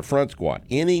squat, a front squat,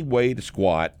 any way to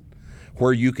squat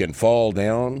where you can fall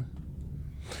down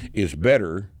is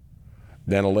better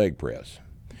than a leg press.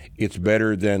 It's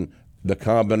better than the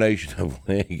combination of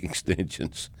leg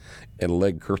extensions and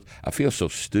leg curls. I feel so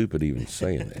stupid even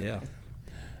saying that. Yeah.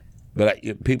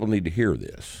 But people need to hear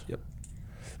this. Yep.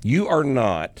 You are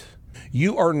not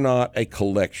a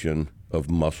collection of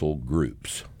muscle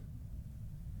groups.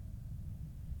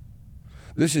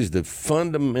 This is the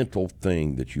fundamental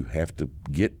thing that you have to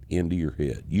get into your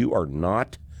head. You are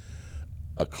not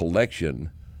a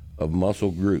collection of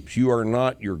muscle groups. You are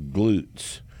not your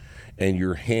glutes and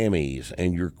your hammies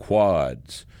and your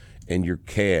quads and your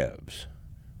calves.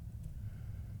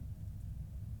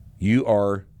 You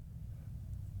are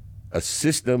a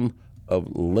system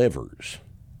of levers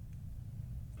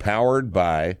powered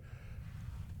by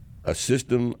a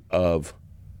system of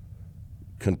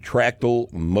contractile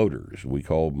motors we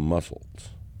call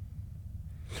muscles.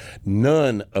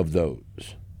 None of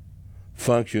those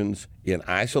functions in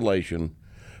isolation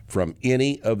from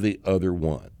any of the other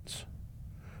ones.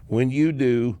 When you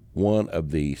do one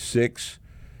of the 6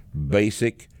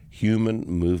 basic human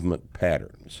movement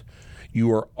patterns, you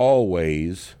are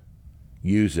always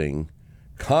using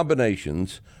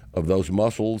combinations of those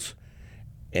muscles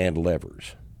and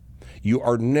levers. You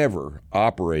are never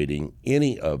operating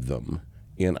any of them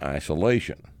in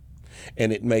isolation.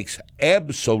 And it makes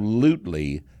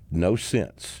absolutely no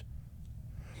sense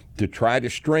to try to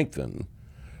strengthen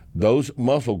those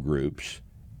muscle groups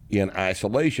in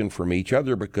isolation from each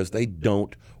other, because they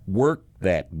don't work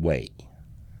that way.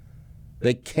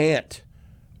 They can't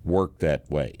work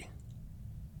that way.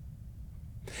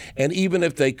 And even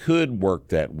if they could work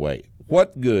that way,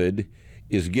 what good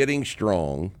is getting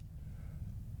strong,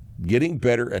 getting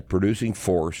better at producing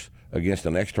force against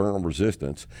an external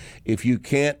resistance, if you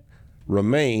can't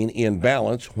remain in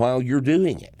balance while you're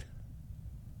doing it?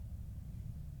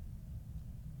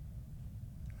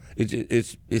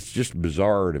 It's just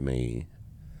bizarre to me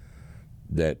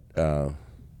that, well,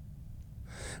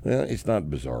 it's not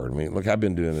bizarre to me. Look, I've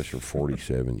been doing this for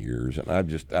 47 years, and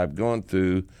I've gone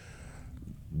through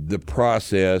the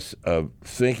process of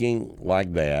thinking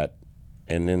like that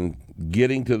and then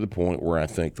getting to the point where I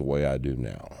think the way I do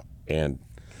now. And,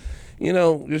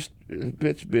 just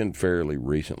it's been fairly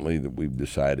recently that we've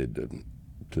decided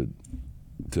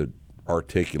to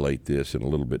articulate this in a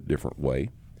little bit different way.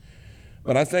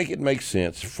 But I think it makes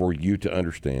sense for you to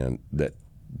understand that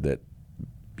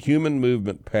human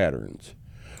movement patterns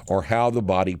are how the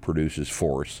body produces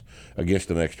force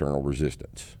against an external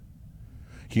resistance.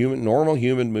 Normal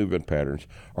human movement patterns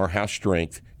are how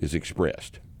strength is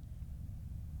expressed.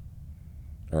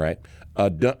 All right?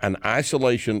 An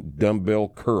isolation dumbbell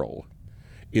curl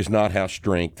is not how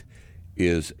strength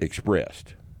is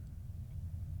expressed.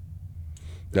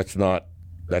 That's not.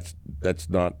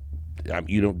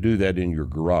 You don't do that in your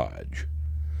garage,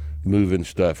 moving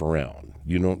stuff around.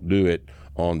 You don't do it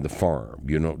on the farm.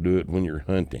 You don't do it when you're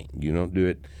hunting. You don't do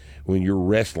it when you're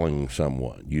wrestling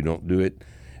someone. You don't do it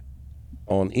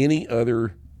on any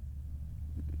other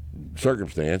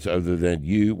circumstance other than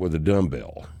you with a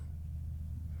dumbbell.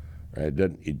 Right?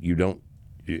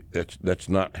 That's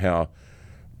not how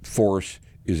force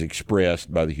is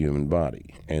expressed by the human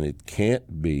body, and it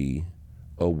can't be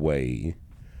a way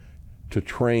to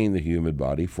train the human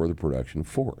body for the production of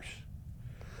force,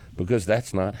 because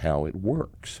that's not how it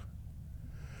works.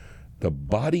 The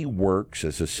body works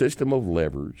as a system of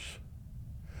levers,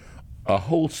 a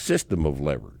whole system of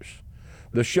levers.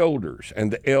 The shoulders and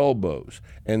the elbows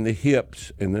and the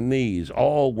hips and the knees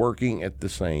all working at the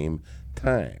same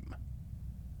time,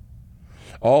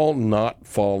 all not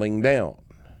falling down.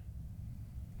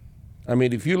 I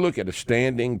mean, if you look at a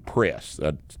standing press,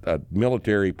 a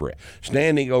military press,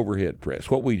 standing overhead press,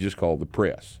 what we just call the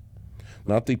press,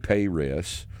 not the pay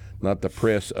rest, not the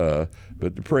press,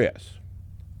 but the press,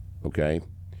 okay?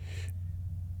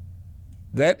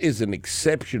 That is an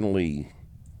exceptionally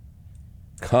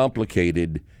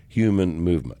complicated human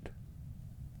movement.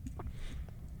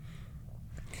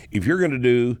 If you're going to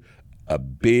do a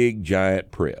big,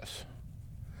 giant press,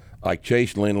 like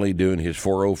Chase Lindley doing his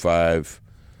 405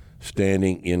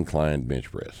 standing incline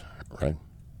bench press, right?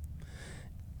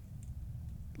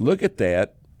 Look at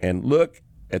that and look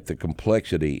at the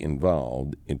complexity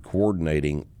involved in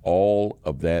coordinating all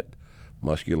of that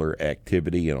muscular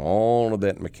activity and all of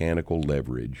that mechanical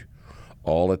leverage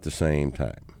all at the same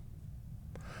time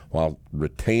while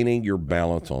retaining your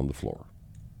balance on the floor.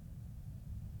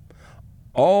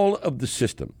 All of the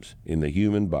systems in the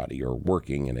human body are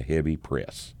working in a heavy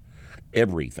press.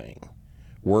 Everything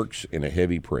works in a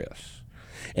heavy press.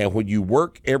 And when you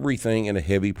work everything in a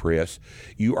heavy press,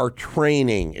 you are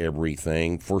training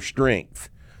everything for strength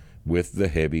with the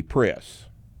heavy press.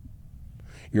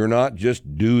 You're not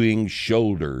just doing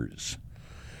shoulders.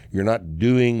 You're not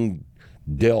doing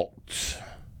delts.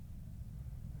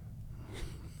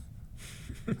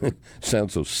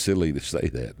 Sounds so silly to say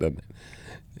that, doesn't it?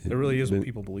 It really is what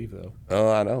people believe, though.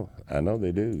 Oh, I know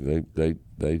they do. They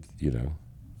you know.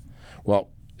 Well,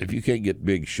 if you can't get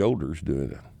big shoulders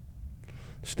doing a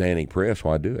standing press,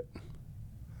 why do it?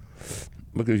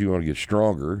 Because you want to get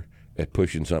stronger at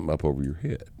pushing something up over your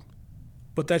head.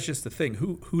 But that's just the thing.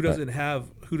 Who doesn't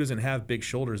have big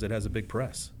shoulders that has a big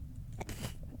press?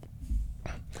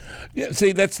 Yeah,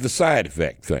 see, that's the side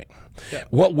effect thing. Yeah.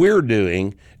 What we're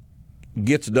doing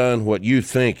gets done what you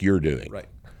think you're doing. Right.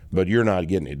 But you're not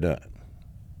getting it done.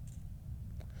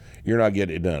 You're not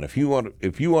getting it done. If you want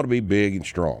to be big and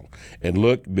strong and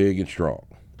look big and strong,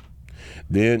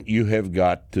 then you have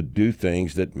got to do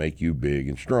things that make you big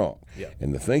and strong. Yeah.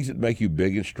 And the things that make you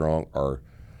big and strong are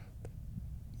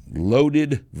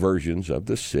loaded versions of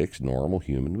the 6 normal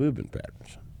human movement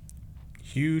patterns.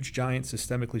 Huge, giant,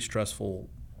 systemically stressful,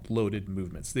 loaded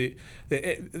movements. See,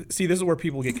 this is where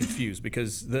people get confused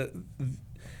because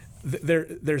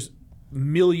there's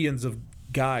millions of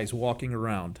guys walking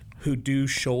around who do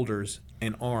shoulders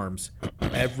and arms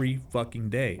every fucking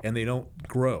day, and they don't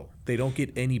grow. They don't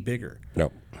get any bigger.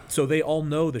 No. So they all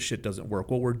know the shit doesn't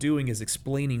work. What we're doing is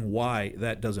explaining why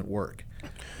that doesn't work.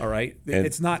 All right? And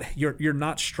it's not you're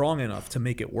not strong enough to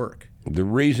make it work. The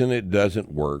reason it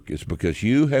doesn't work is because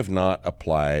you have not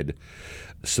applied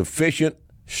sufficient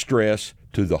stress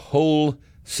to the whole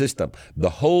system. The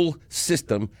whole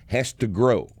system has to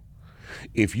grow.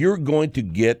 If you're going to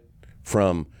get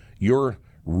from your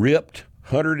ripped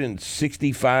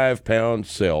 165-pound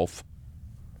self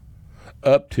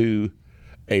up to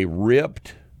a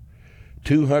ripped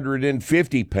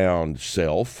 250-pound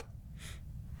self,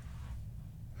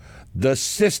 the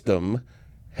system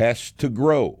has to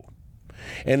grow.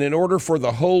 And in order for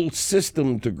the whole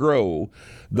system to grow,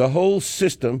 the whole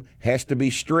system has to be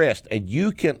stressed. And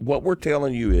what we're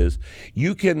telling you is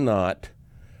you cannot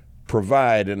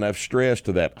provide enough stress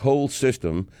to that whole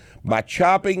system by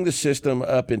chopping the system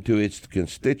up into its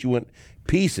constituent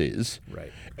pieces,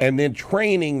 Right. and then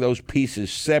training those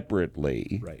pieces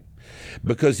separately, Right.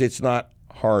 because it's not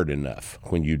hard enough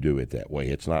when you do it that way.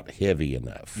 It's not heavy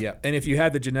enough. Yeah, and if you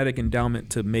had the genetic endowment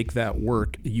to make that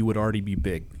work, you would already be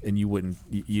big, and you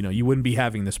wouldn't be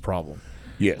having this problem.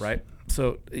 Yes. Right.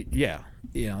 So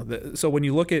so when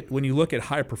you look at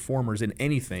high performers in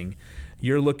anything,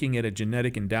 you're looking at a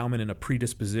genetic endowment and a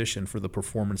predisposition for the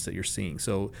performance that you're seeing.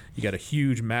 So you got a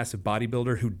huge, massive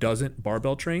bodybuilder who doesn't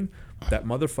barbell train. That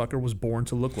motherfucker was born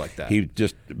to look like that.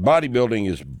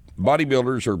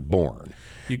 Bodybuilders are born.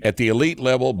 At the elite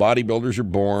level, bodybuilders are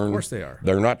born. Of course they are.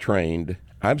 They're not trained.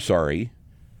 I'm sorry.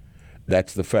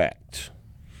 That's the facts.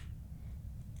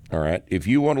 All right? If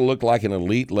you want to look like an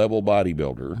elite level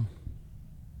bodybuilder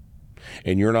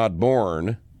and you're not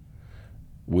born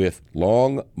with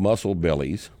long muscle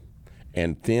bellies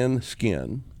and thin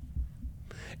skin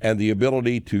and the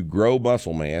ability to grow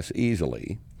muscle mass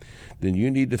easily, then you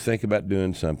need to think about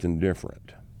doing something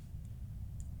different.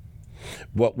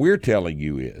 What we're telling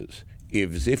you is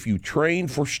if you train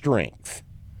for strength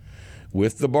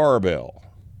with the barbell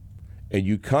and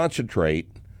you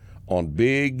concentrate on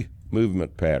big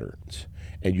movement patterns,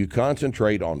 and you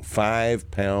concentrate on 5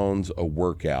 pounds a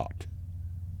workout,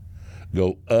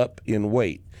 go up in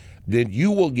weight, then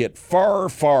you will get far,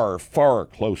 far, far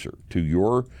closer to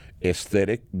your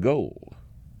aesthetic goal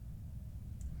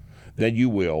than you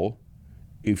will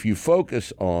if you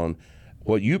focus on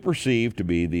what you perceive to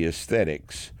be the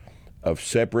aesthetics of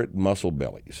separate muscle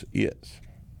bellies is.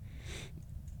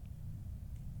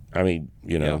 I mean,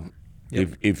 you know,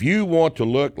 if you want to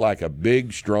look like a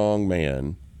big, strong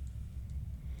man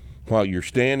while you're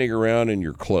standing around in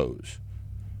your clothes,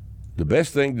 the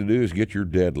best thing to do is get your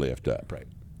deadlift up. Right.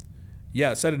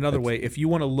 Yeah, said another way, if you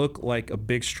want to look like a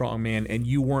big, strong man and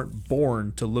you weren't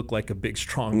born to look like a big,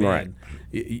 strong man,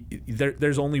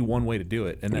 there's only one way to do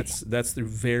it, and that's through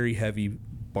very heavy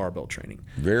barbell training.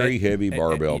 Very heavy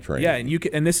barbell training. Yeah, and you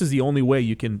can, and this is the only way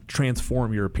you can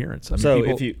transform your appearance. I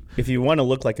mean, so if you want to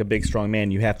look like a big, strong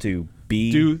man, you have to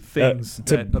do things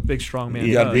that a big, strong man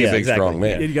You got to be a big, exactly. strong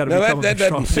man. You gotta now, become a that big,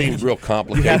 doesn't strong seem man. real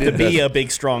complicated. You have to be a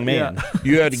big, strong man. Yeah.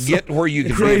 You have to get where you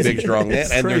can be a big, strong man,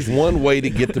 and there's one way to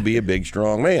get to be a big,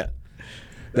 strong man.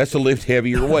 That's to lift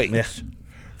heavier weights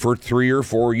for 3 or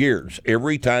 4 years.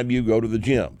 Every time you go to the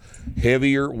gym,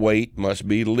 heavier weight must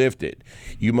be lifted.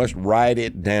 You must write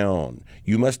it down.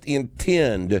 You must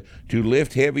intend to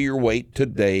lift heavier weight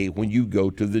today when you go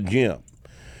to the gym.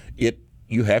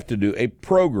 You have to do a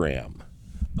program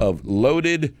of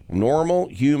loaded, normal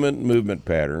human movement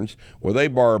patterns with a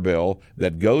barbell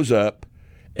that goes up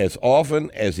as often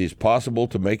as is possible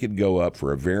to make it go up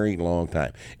for a very long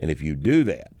time. And if you do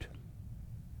that,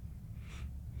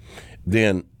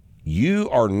 then you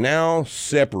are now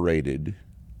separated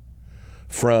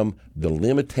from the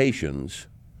limitations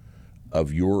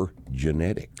of your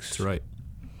genetics. That's right.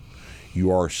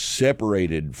 You are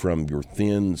separated from your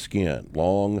thin skin,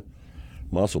 long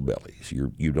muscle bellies.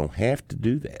 You don't have to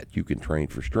do that. You can train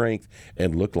for strength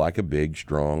and look like a big,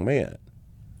 strong man.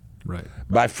 Right.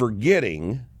 By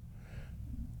forgetting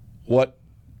what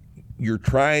you're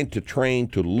trying to train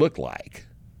to look like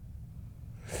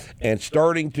and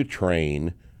starting to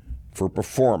train for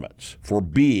performance, for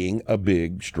being a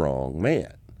big, strong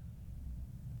man.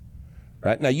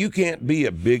 Right? Now, you can't be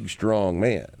a big, strong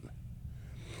man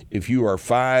if you are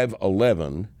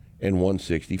 5'11" and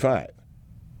 165,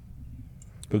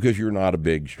 because you're not a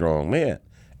big, strong man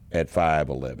at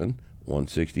 5'11",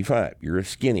 165. You're a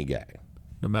skinny guy.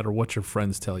 No matter what your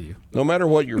friends tell you. No matter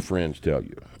what your friends tell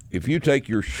you. If you take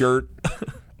your shirt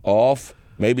off,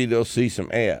 maybe they'll see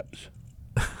some abs.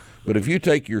 But if you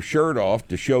take your shirt off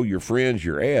to show your friends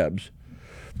your abs,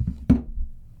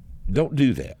 don't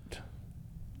do that.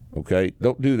 Okay?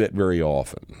 Don't do that very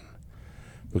often,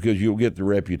 because you'll get the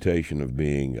reputation of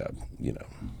being,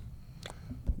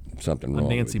 something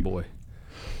wrong. A Nancy with you. boy.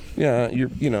 Yeah,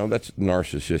 that's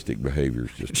narcissistic behavior.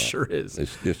 It's just It sure is.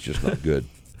 It's just not good.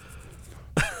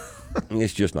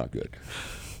 It's just not good.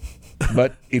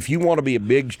 But if you want to be a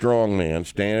big, strong man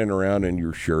standing around in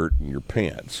your shirt and your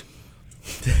pants,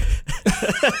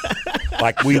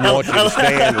 like we want you to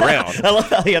stand around. I love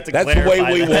how you have to That's the way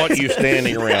clarify we that. want you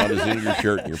standing around, is in your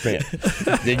shirt and your pants.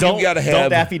 Then Don't you got to don't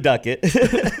have Daffy Duck it.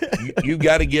 you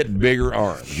got to get bigger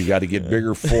arms. You got to get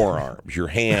bigger forearms. Your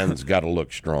hands got to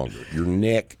look stronger. Your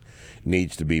neck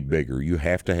needs to be bigger. You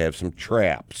have to have some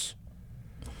traps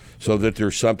so that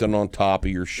there's something on top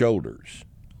of your shoulders.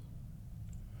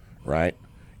 Right?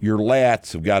 Your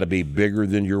lats have got to be bigger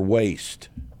than your waist.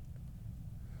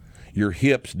 Your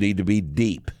hips need to be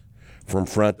deep, from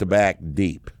front to back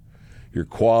deep. Your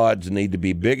quads need to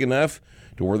be big enough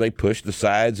to where they push the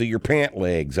sides of your pant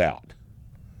legs out.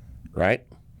 Right?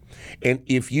 And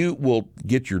if you will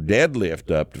get your deadlift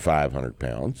up to 500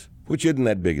 pounds, which isn't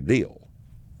that big a deal,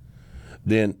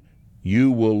 then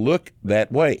you will look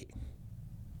that way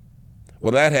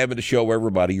without having to show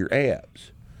everybody your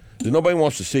abs. Because nobody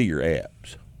wants to see your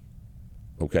abs.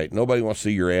 Okay? Nobody wants to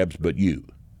see your abs but you.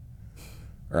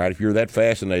 All right? If you're that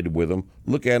fascinated with them,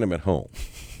 look at them at home.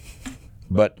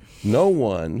 But no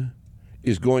one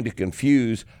is going to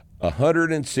confuse a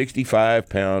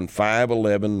 165-pound,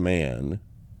 5'11" man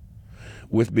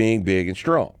with being big and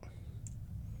strong.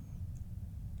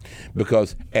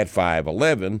 Because at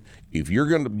 5'11", if you're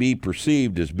going to be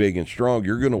perceived as big and strong,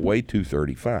 you're going to weigh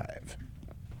 235.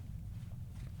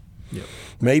 Yep.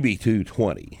 Maybe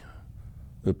 220,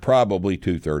 but probably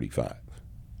 235.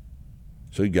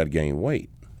 So you got to gain weight.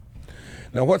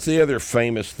 Now, what's the other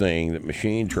famous thing that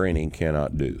machine training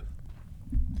cannot do?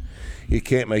 It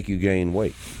can't make you gain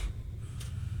weight.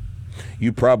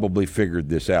 You probably figured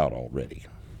this out already.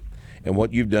 And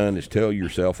what you've done is tell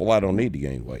yourself, well, I don't need to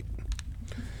gain weight.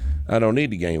 I don't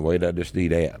need to gain weight. I just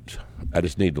need abs. I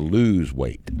just need to lose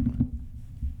weight.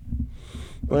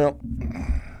 Well,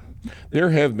 there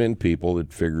have been people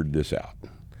that figured this out.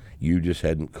 You just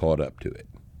hadn't caught up to it.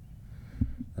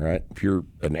 All right? If you're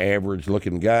an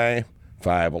average-looking guy,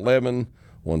 5'11",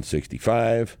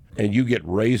 165, and you get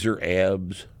razor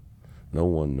abs, no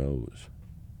one knows.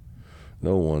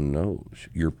 No one knows.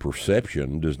 Your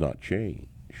perception does not change.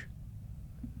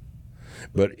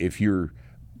 But if you're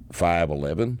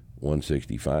 5'11",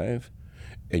 165,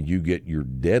 and you get your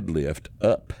deadlift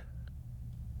up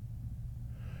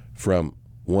from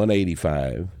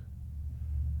 185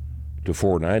 to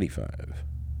 495,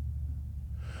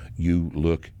 you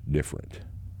look different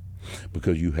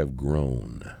because you have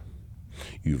grown.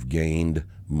 You've gained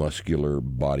muscular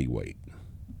body weight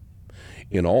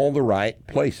in all the right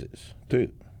places,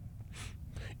 too.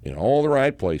 In all the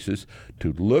right places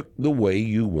to look the way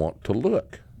you want to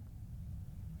look.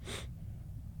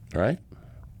 Right?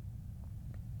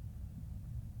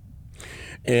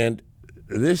 And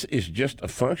this is just a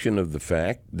function of the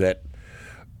fact that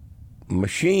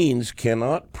machines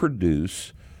cannot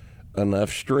produce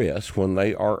enough stress when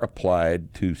they are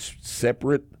applied to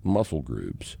separate muscle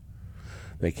groups.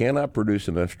 They cannot produce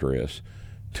enough stress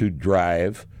to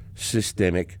drive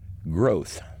systemic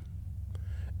growth.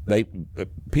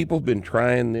 People have been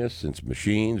trying this since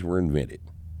machines were invented.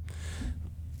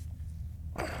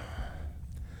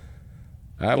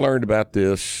 I learned about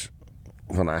this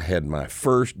when I had my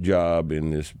first job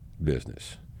in this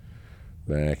business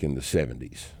back in the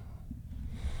 70s.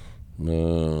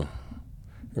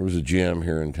 There was a gym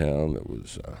here in town that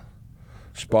was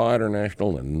Spa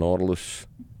International and Nautilus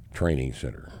Training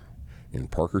Center in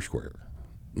Parker Square.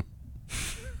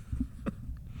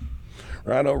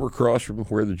 Right over across from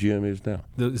where the gym is now.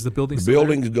 Is the building The still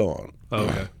building's gone. there? Oh,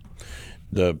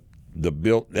 okay.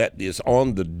 That is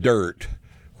on the dirt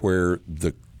where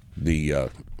the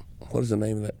what is the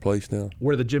name of that place now?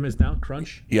 Where the gym is now?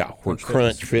 Crunch? Yeah, where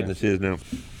Crunch Fitness is now.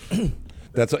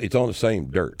 It's on the same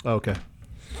dirt. Oh, okay.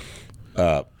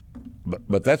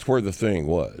 But that's where the thing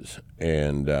was,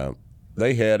 and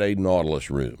they had a Nautilus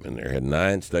room, and they had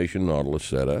 9-station Nautilus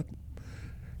set up.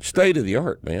 State of the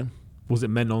art, man. Was it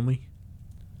men only?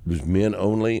 It was men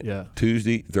only. Yeah.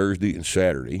 Tuesday, Thursday, and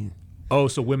Saturday. Oh,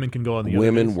 so women can go on the other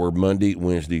Women days? were Monday,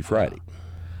 Wednesday, Friday.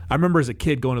 I remember as a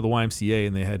kid going to the YMCA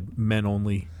and they had men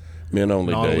only. Men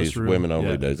only Nautilus days, room. women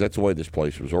only Yeah. days. That's the way this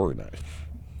place was organized.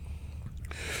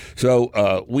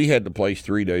 So we had the place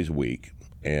 3 days a week,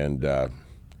 and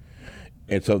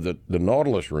so the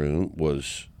Nautilus room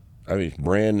was,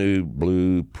 brand new,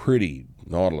 blue, pretty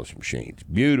Nautilus machines,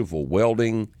 beautiful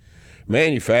welding,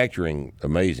 manufacturing,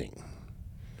 amazing.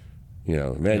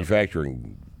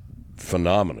 Manufacturing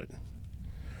phenomenon.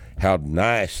 How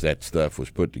nice that stuff was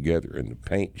put together, and the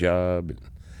paint job and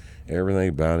everything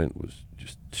about it was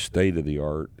just state of the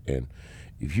art. And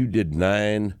if you did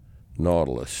 9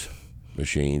 Nautilus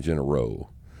machines in a row,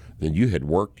 then you had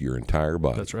worked your entire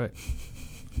body. That's right.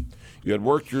 You had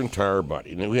worked your entire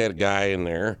body. And then we had a guy in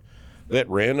there that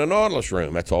ran the Nautilus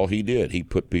room. That's all he did. He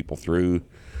put people through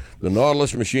the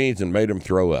Nautilus machines and made them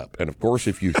throw up. And, of course,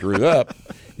 if you threw up,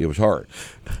 it was hard.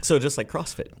 So just like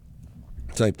CrossFit.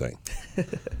 Same thing.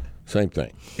 Same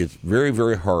thing. It's very,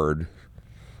 very hard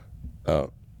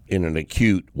in an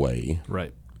acute way.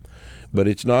 Right. But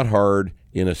it's not hard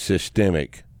in a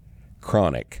systemic,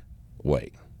 chronic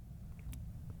way.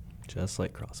 Just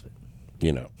like CrossFit.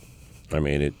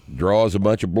 It draws a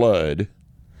bunch of blood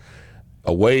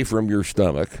away from your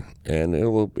stomach, and it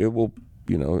will,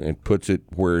 and puts it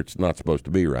where it's not supposed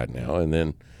to be right now, and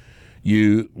then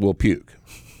you will puke.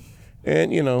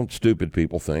 And, stupid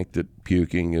people think that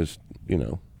puking is,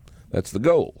 that's the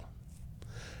goal.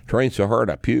 Trained so hard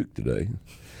I puked today.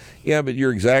 Yeah, but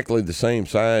you're exactly the same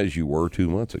size you were 2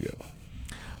 months ago.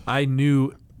 I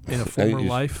knew in a former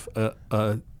life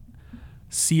a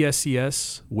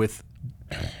CSCS with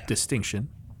distinction.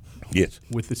 Yes.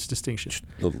 With its distinction.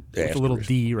 Little with a little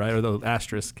D, right, or the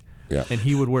asterisk. Yeah. And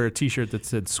he would wear a T-shirt that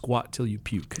said "Squat till you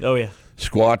puke." Oh yeah.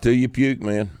 Squat till you puke,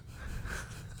 man.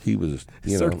 He was,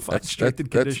 Certified strength and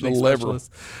that's the conditioning level.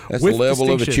 specialist That's the with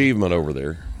level of distinction. achievement over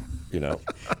there.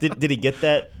 Did he get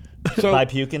that by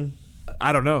puking?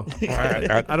 I don't know.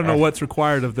 I don't know what's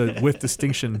required of the with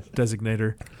distinction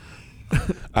designator.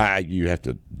 You have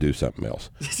to do something else.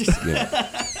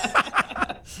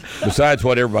 Besides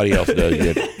what everybody else does,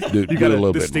 you have to do a little bit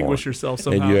more. Distinguish yourself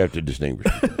somehow. And you have to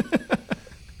distinguish.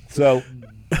 So,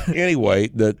 anyway,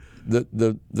 the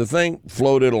thing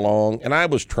floated along, and I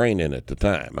was training at the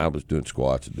time. I was doing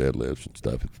squats and deadlifts and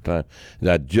stuff at the time. And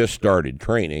I just started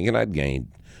training, and I'd gained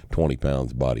 20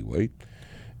 pounds of body weight.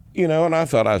 You know, and I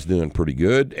thought I was doing pretty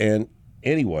good. And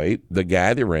anyway, the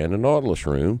guy that ran the Nautilus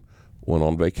room went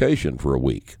on vacation for a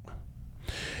week.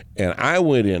 And I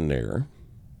went in there,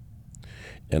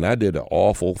 and I did an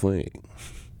awful thing.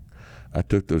 I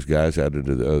took those guys out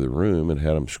into the other room and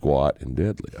had them squat and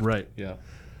deadlift. Right, yeah.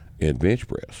 And bench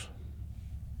press.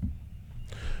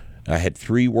 I had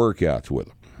 3 workouts with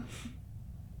them.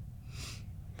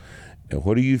 And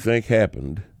what do you think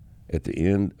happened at the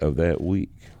end of that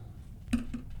week?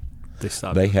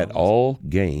 They had all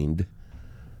gained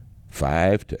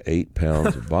 5 to 8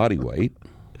 pounds of body weight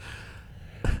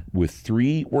with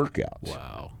 3 workouts.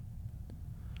 Wow.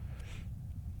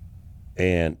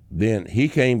 And then he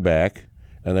came back,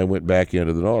 and they went back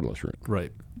into the Nautilus room.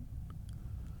 Right.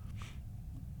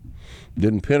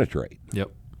 Didn't penetrate. Yep.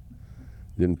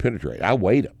 Didn't penetrate. I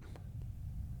weighed him.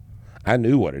 I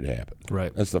knew what had happened.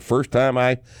 Right. That's the first time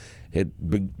I had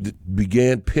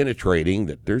began penetrating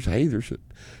that there's a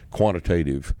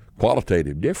qualitative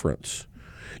difference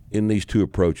in these 2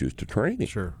 approaches to training.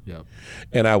 Sure, yeah.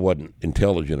 And I wasn't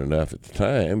intelligent enough at the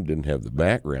time, didn't have the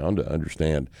background to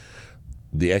understand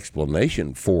the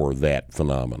explanation for that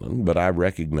phenomenon, but I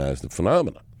recognized the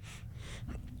phenomenon.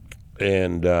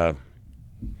 And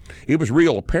it was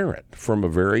real apparent from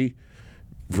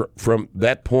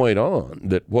that point on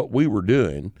that what we were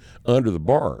doing under the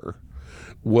bar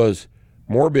was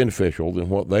more beneficial than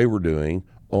what they were doing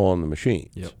on the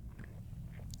machines. Yep.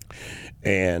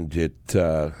 And it,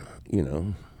 I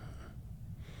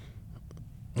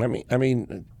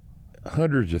mean,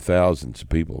 hundreds of thousands of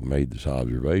people have made this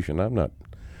observation. I'm not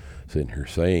sitting here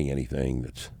saying anything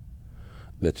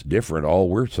that's different. All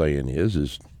we're saying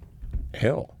is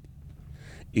hell,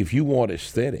 if you want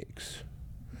aesthetics,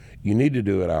 you need to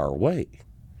do it our way.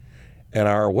 And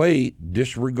our way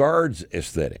disregards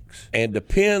aesthetics and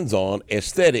depends on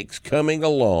aesthetics coming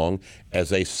along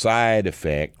as a side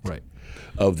effect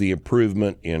of the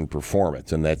improvement in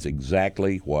performance. And that's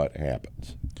exactly what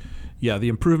happens. Yeah, the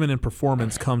improvement in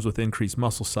performance comes with increased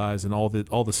muscle size and all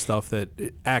the stuff that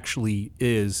it actually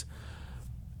is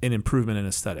an improvement in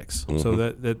aesthetics. Mm-hmm.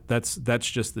 So that's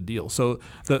just the deal. So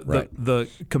the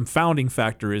confounding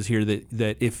factor is here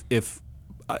that if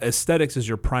aesthetics is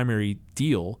your primary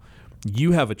deal,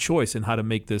 you have a choice in how to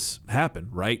make this happen,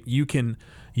 right? You can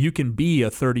be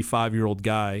a 35-year-old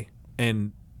guy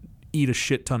and eat a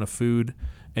shit ton of food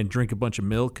and drink a bunch of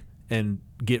milk and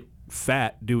get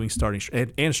fat doing starting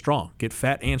and strong. Get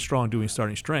fat and strong doing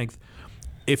starting strength.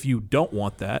 If you don't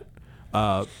want that,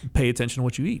 pay attention to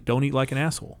what you eat. Don't eat like an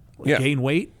asshole. Yeah. Gain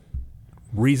weight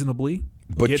reasonably.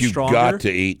 But get you've stronger. got to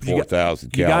eat 4,000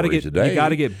 calories a day. You got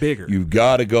to get bigger. You've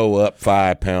got to go up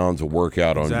 5 pounds of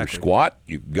workout on your squat.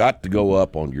 You've got to go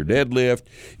up on your deadlift.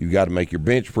 You've got to make your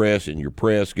bench press and your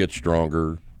press get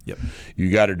stronger. Yep. You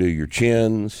got to do your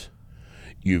chins.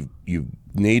 You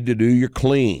need to do your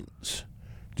cleans,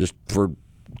 just for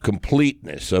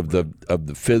completeness of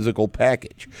the physical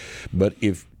package. But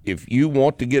if you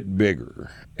want to get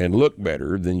bigger and look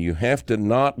better, then you have to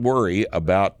not worry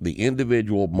about the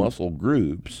individual muscle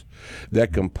groups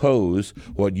that compose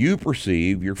what you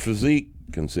perceive your physique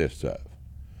consists of.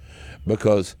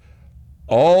 Because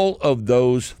all of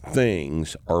those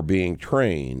things are being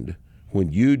trained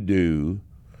when you do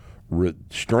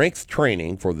strength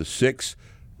training for the 6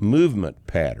 movement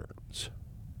patterns.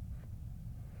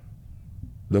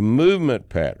 The movement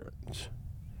patterns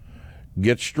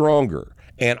get stronger.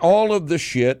 And all of the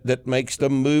shit that makes the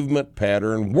movement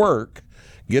pattern work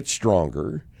gets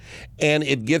stronger, and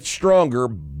it gets stronger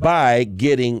by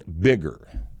getting bigger.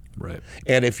 Right.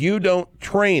 And if you don't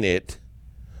train it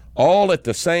all at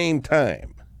the same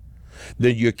time,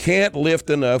 then you can't lift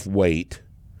enough weight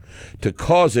to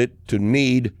cause it to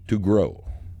need to grow.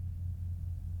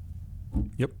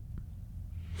 Yep.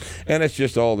 And that's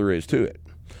just all there is to it.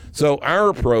 So our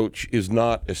approach is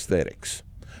not aesthetics.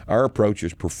 Our approach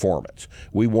is performance.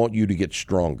 We want you to get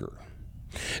stronger.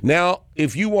 Now,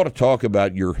 if you want to talk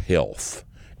about your health,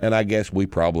 and I guess we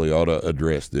probably ought to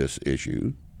address this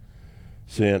issue,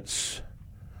 since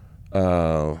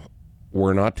we're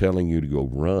not telling you to go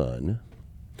run,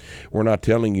 we're not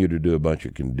telling you to do a bunch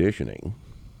of conditioning.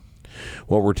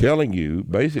 What we're telling you,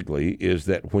 basically, is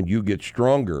that when you get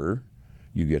stronger,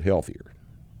 you get healthier.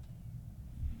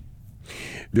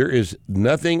 There is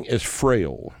nothing as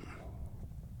frail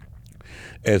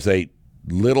as a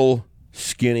little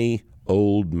skinny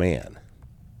old man.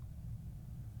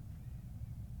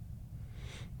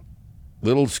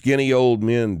 Little skinny old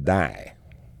men die.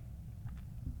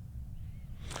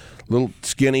 Little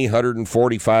skinny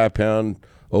 145-pound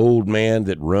old man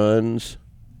that runs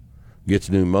gets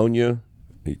pneumonia.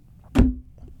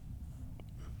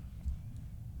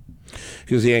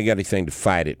 because he ain't got anything to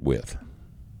fight it with.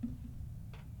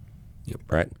 Yep.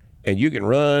 Right? And you can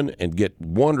run and get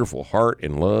wonderful heart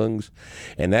and lungs,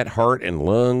 and that heart and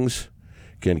lungs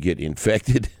can get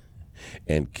infected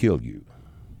and kill you.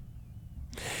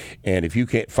 And if you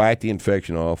can't fight the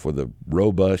infection off with a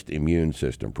robust immune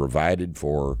system provided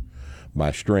for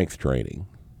by strength training,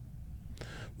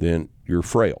 then you're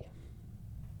frail.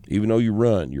 Even though you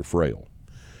run, you're frail.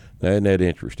 Isn't that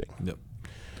interesting? Yep.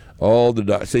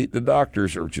 The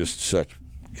doctors are just such,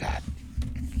 God.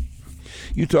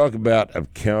 You talk about a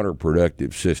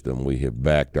counterproductive system we have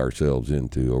backed ourselves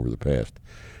into over the past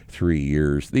 3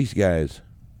 years. These guys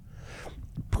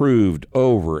proved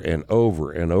over and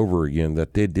over and over again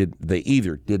that they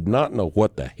either did not know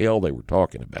what the hell they were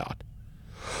talking about,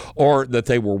 or that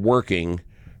they were working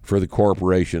for the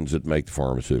corporations that make the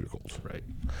pharmaceuticals. Right.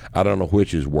 I don't know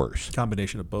which is worse.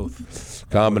 Combination of both.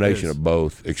 Combination of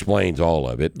both explains all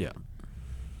of it. Yeah.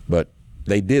 But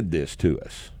they did this to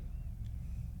us.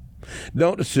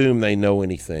 Don't assume they know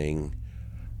anything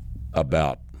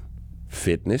about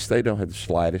fitness. They don't have the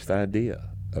slightest idea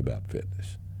about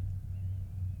fitness.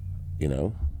 You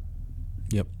know?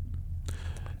 Yep.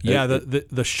 Yeah,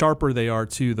 the sharper they are,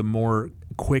 too, the more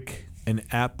quick and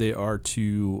apt they are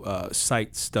to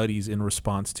cite studies in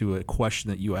response to a question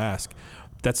that you ask.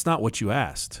 That's not what you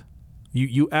asked.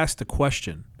 You asked a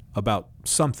question about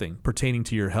something pertaining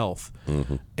to your health,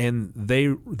 mm-hmm. and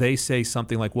they say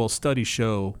something like, well, studies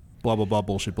show blah, blah, blah,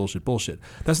 bullshit, bullshit, bullshit.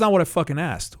 That's not what I fucking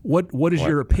asked. What is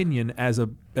your opinion as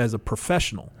a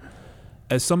professional?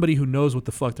 As somebody who knows what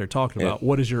the fuck they're talking about,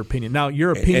 what is your opinion? Now,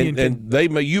 your opinion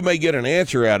you may get an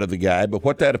answer out of the guy, but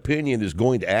what that opinion is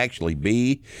going to actually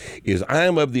be is, I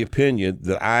am of the opinion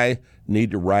that I need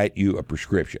to write you a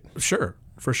prescription. Sure,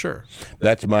 for sure.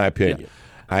 That's my opinion. Yeah.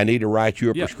 I need to write you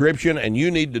a prescription, and you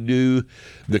need to do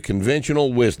the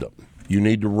conventional wisdom. You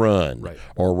need to run,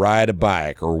 or ride a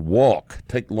bike, or walk.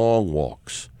 Take long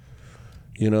walks.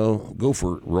 You know, go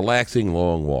for relaxing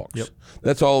long walks. Yep.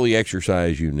 That's all the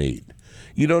exercise you need.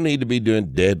 You don't need to be doing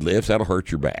deadlifts. That'll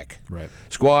hurt your back. Right.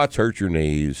 Squats hurt your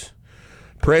knees.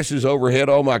 Presses overhead,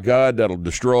 oh, my God, that'll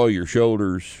destroy your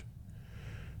shoulders.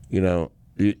 You know,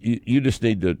 you just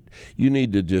need to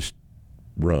just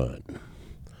run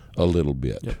a little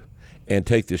bit and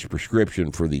take this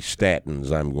prescription for these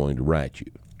statins I'm going to write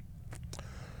you.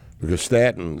 Because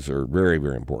statins are very,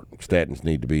 very important. Statins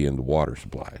need to be in the water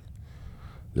supply.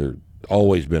 They're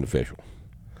always beneficial.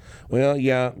 Well,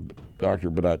 yeah, doctor,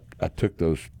 but I took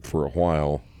those for a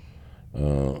while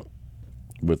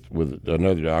with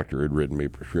another doctor had written me a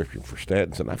prescription for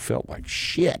statins, and I felt like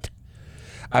shit.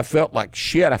 I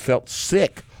felt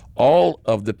sick all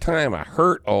of the time. I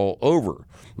hurt all over.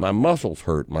 My muscles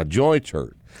hurt. My joints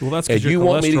hurt. Well, that's because you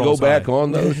want me to go back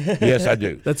on those? Yes, I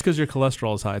do. That's because your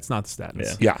cholesterol is high. It's not the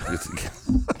statins. Yeah.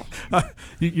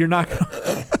 You're not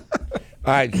going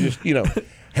I just,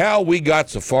 how we got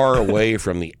so far away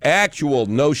from the actual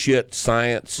no shit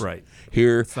science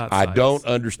here, I don't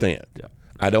understand. Yeah.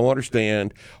 I don't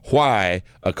understand why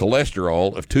a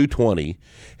cholesterol of 220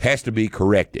 has to be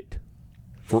corrected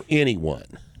for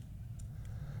anyone.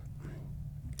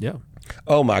 Yeah.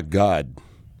 Oh, my God.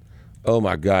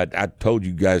 I told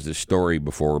you guys this story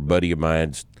before. A buddy of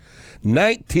mine's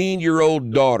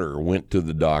 19-year-old daughter went to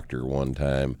the doctor one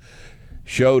time,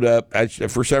 showed up.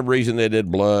 For some reason, they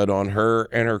did blood on her,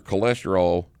 and her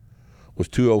cholesterol was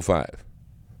 205.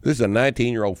 This is a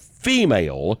 19-year-old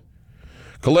female,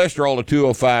 cholesterol of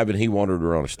 205, and he wanted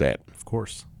her on a statin. Of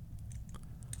course.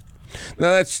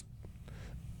 Now, that's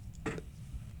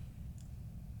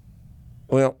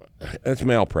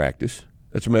malpractice.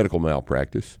 That's medical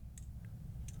malpractice.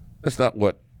 That's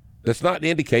not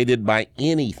indicated by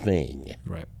anything.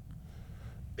 Right.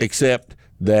 Except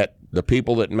that the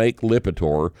people that make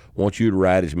Lipitor want you to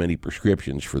write as many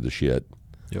prescriptions for the shit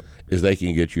as they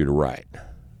can get you to write.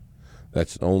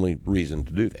 That's the only reason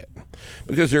to do that.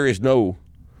 Because there is no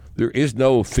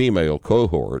female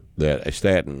cohort that a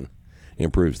statin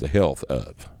improves the health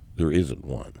of. There isn't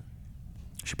one.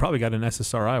 She probably got an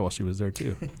SSRI while she was there,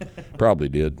 too. Probably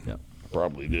did. Yeah.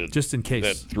 Probably did. Just in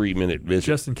case. That 3-minute visit.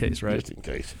 Just in case, right?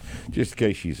 Just in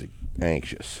case she's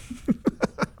anxious.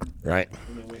 Right?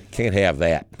 Can't have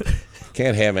that.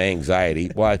 Can't have anxiety.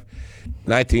 Why?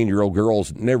 19-year-old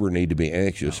girls never need to be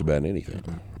anxious about anything.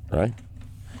 Right?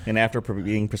 And after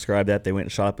being prescribed that, they went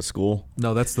and shot up a school.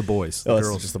 No, that's the boys. Oh, the it's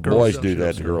girls, just the boys do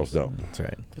that. The girls don't. That's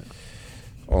right.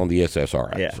 On the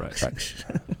SSRI. Yeah. Right.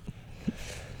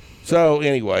 So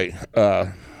anyway,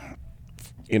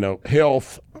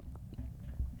 health.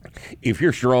 If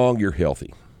you're strong, you're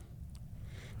healthy.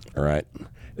 All right.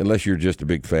 unless you're just a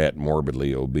big, fat,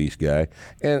 morbidly obese guy.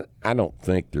 And I don't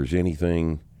think there's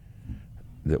anything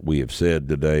that we have said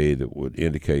today that would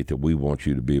indicate that we want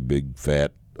you to be a big,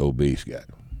 fat, obese guy.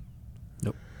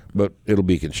 Nope. But it'll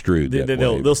be construed that way.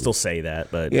 They'll still say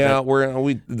that, but yeah,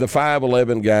 the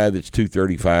 5'11" guy that's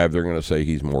 235, they're going to say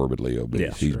he's morbidly obese.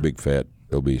 Yeah, He's a big, fat,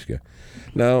 obese guy.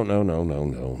 No.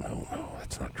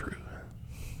 That's not true.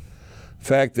 The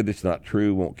fact that it's not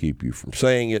true won't keep you from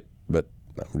saying it, but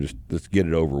let's get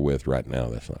it over with right now.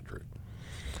 That's not true.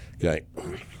 Okay.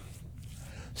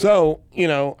 So,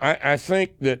 I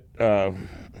think that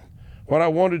what I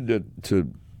wanted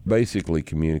to basically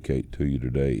communicate to you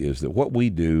today is that what we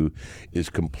do is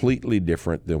completely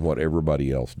different than what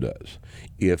everybody else does.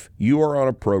 If you are on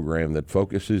a program that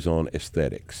focuses on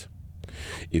aesthetics,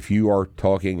 if you are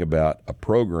talking about a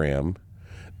program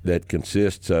that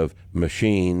consists of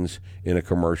machines in a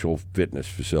commercial fitness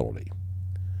facility,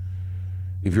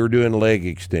 if you're doing leg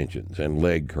extensions and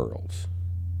leg curls,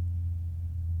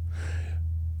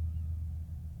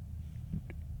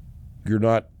 you're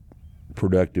not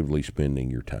productively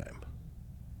spending your time.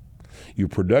 You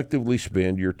productively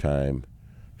spend your time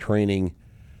training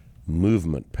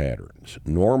movement patterns,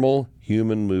 normal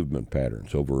human movement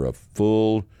patterns over a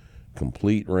full,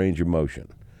 complete range of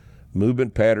motion.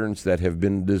 Movement patterns that have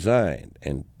been designed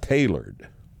and tailored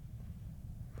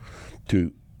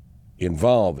to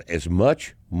involve as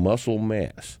much muscle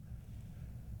mass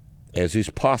as is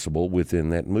possible within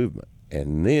that movement.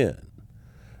 And then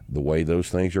the way those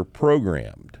things are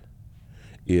programmed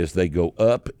is they go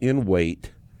up in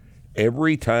weight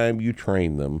every time you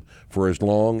train them for as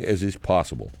long as is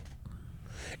possible.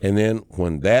 And then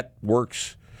when that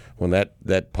works, when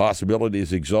that possibility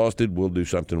is exhausted, we'll do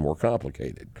something more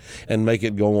complicated and make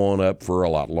it go on up for a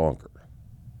lot longer.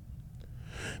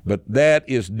 But that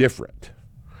is different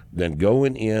than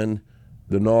going in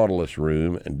the Nautilus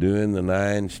room and doing the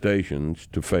 9 stations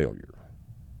to failure.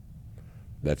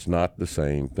 That's not the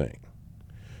same thing,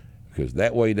 because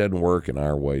that way doesn't work and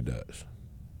our way does.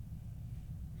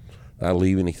 Did I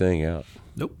leave anything out?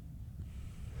 Nope.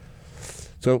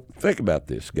 So think about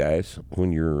this, guys,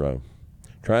 when you're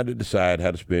trying to decide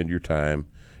how to spend your time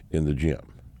in the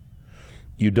gym.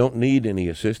 You don't need any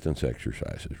assistance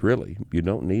exercises, really. You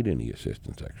don't need any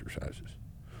assistance exercises.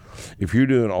 If you're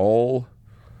doing all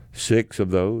 6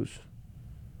 of those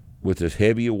with as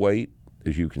heavy a weight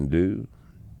as you can do,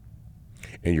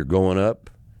 and you're going up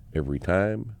every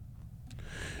time,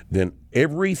 then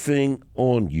everything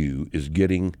on you is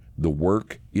getting the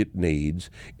work it needs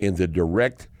in the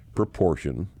direct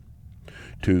proportion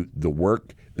to the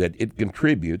work that it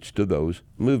contributes to those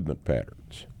movement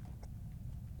patterns.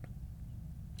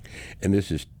 And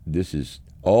this is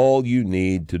all you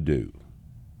need to do.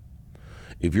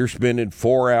 If you're spending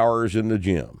 4 hours in the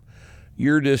gym,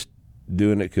 you're just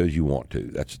doing it because you want to.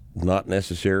 That's not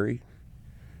necessary,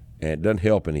 and it doesn't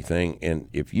help anything. And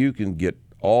if you can get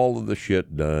all of the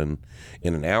shit done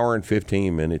in an hour and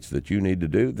 15 minutes that you need to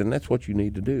do, then that's what you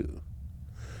need to do.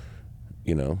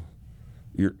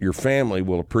 Your family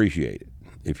will appreciate it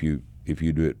if you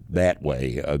do it that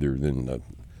way, other than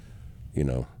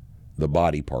the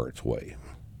body parts way.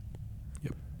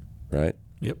 Yep. Right?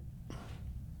 Yep.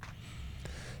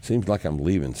 Seems like I'm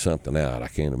leaving something out. I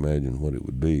can't imagine what it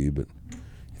would be, but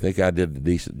I think I did a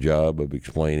decent job of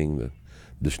explaining the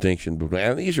distinction between.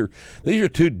 And these are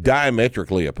 2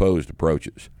 diametrically opposed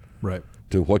approaches, Right.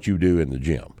 to what you do in the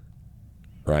gym.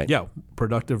 Right? Yeah.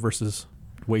 Productive versus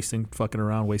fucking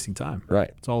around, wasting time. Right.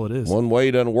 That's all it is. One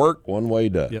way doesn't work, one way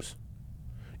does. Yep.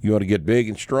 You want to get big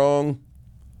and strong,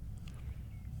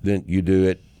 then you do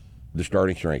it the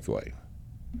starting strength way.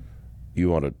 You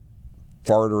want to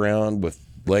fart around with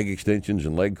leg extensions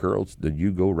and leg curls, then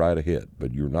you go right ahead.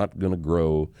 But you're not going to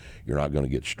grow. You're not going to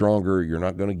get stronger. You're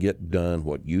not going to get done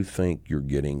what you think you're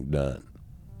getting done.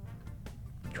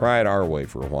 Try it our way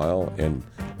for a while and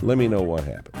let me know what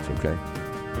happens, okay?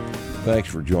 Thanks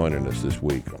for joining us this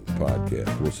week on the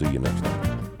podcast. We'll see you next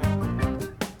time.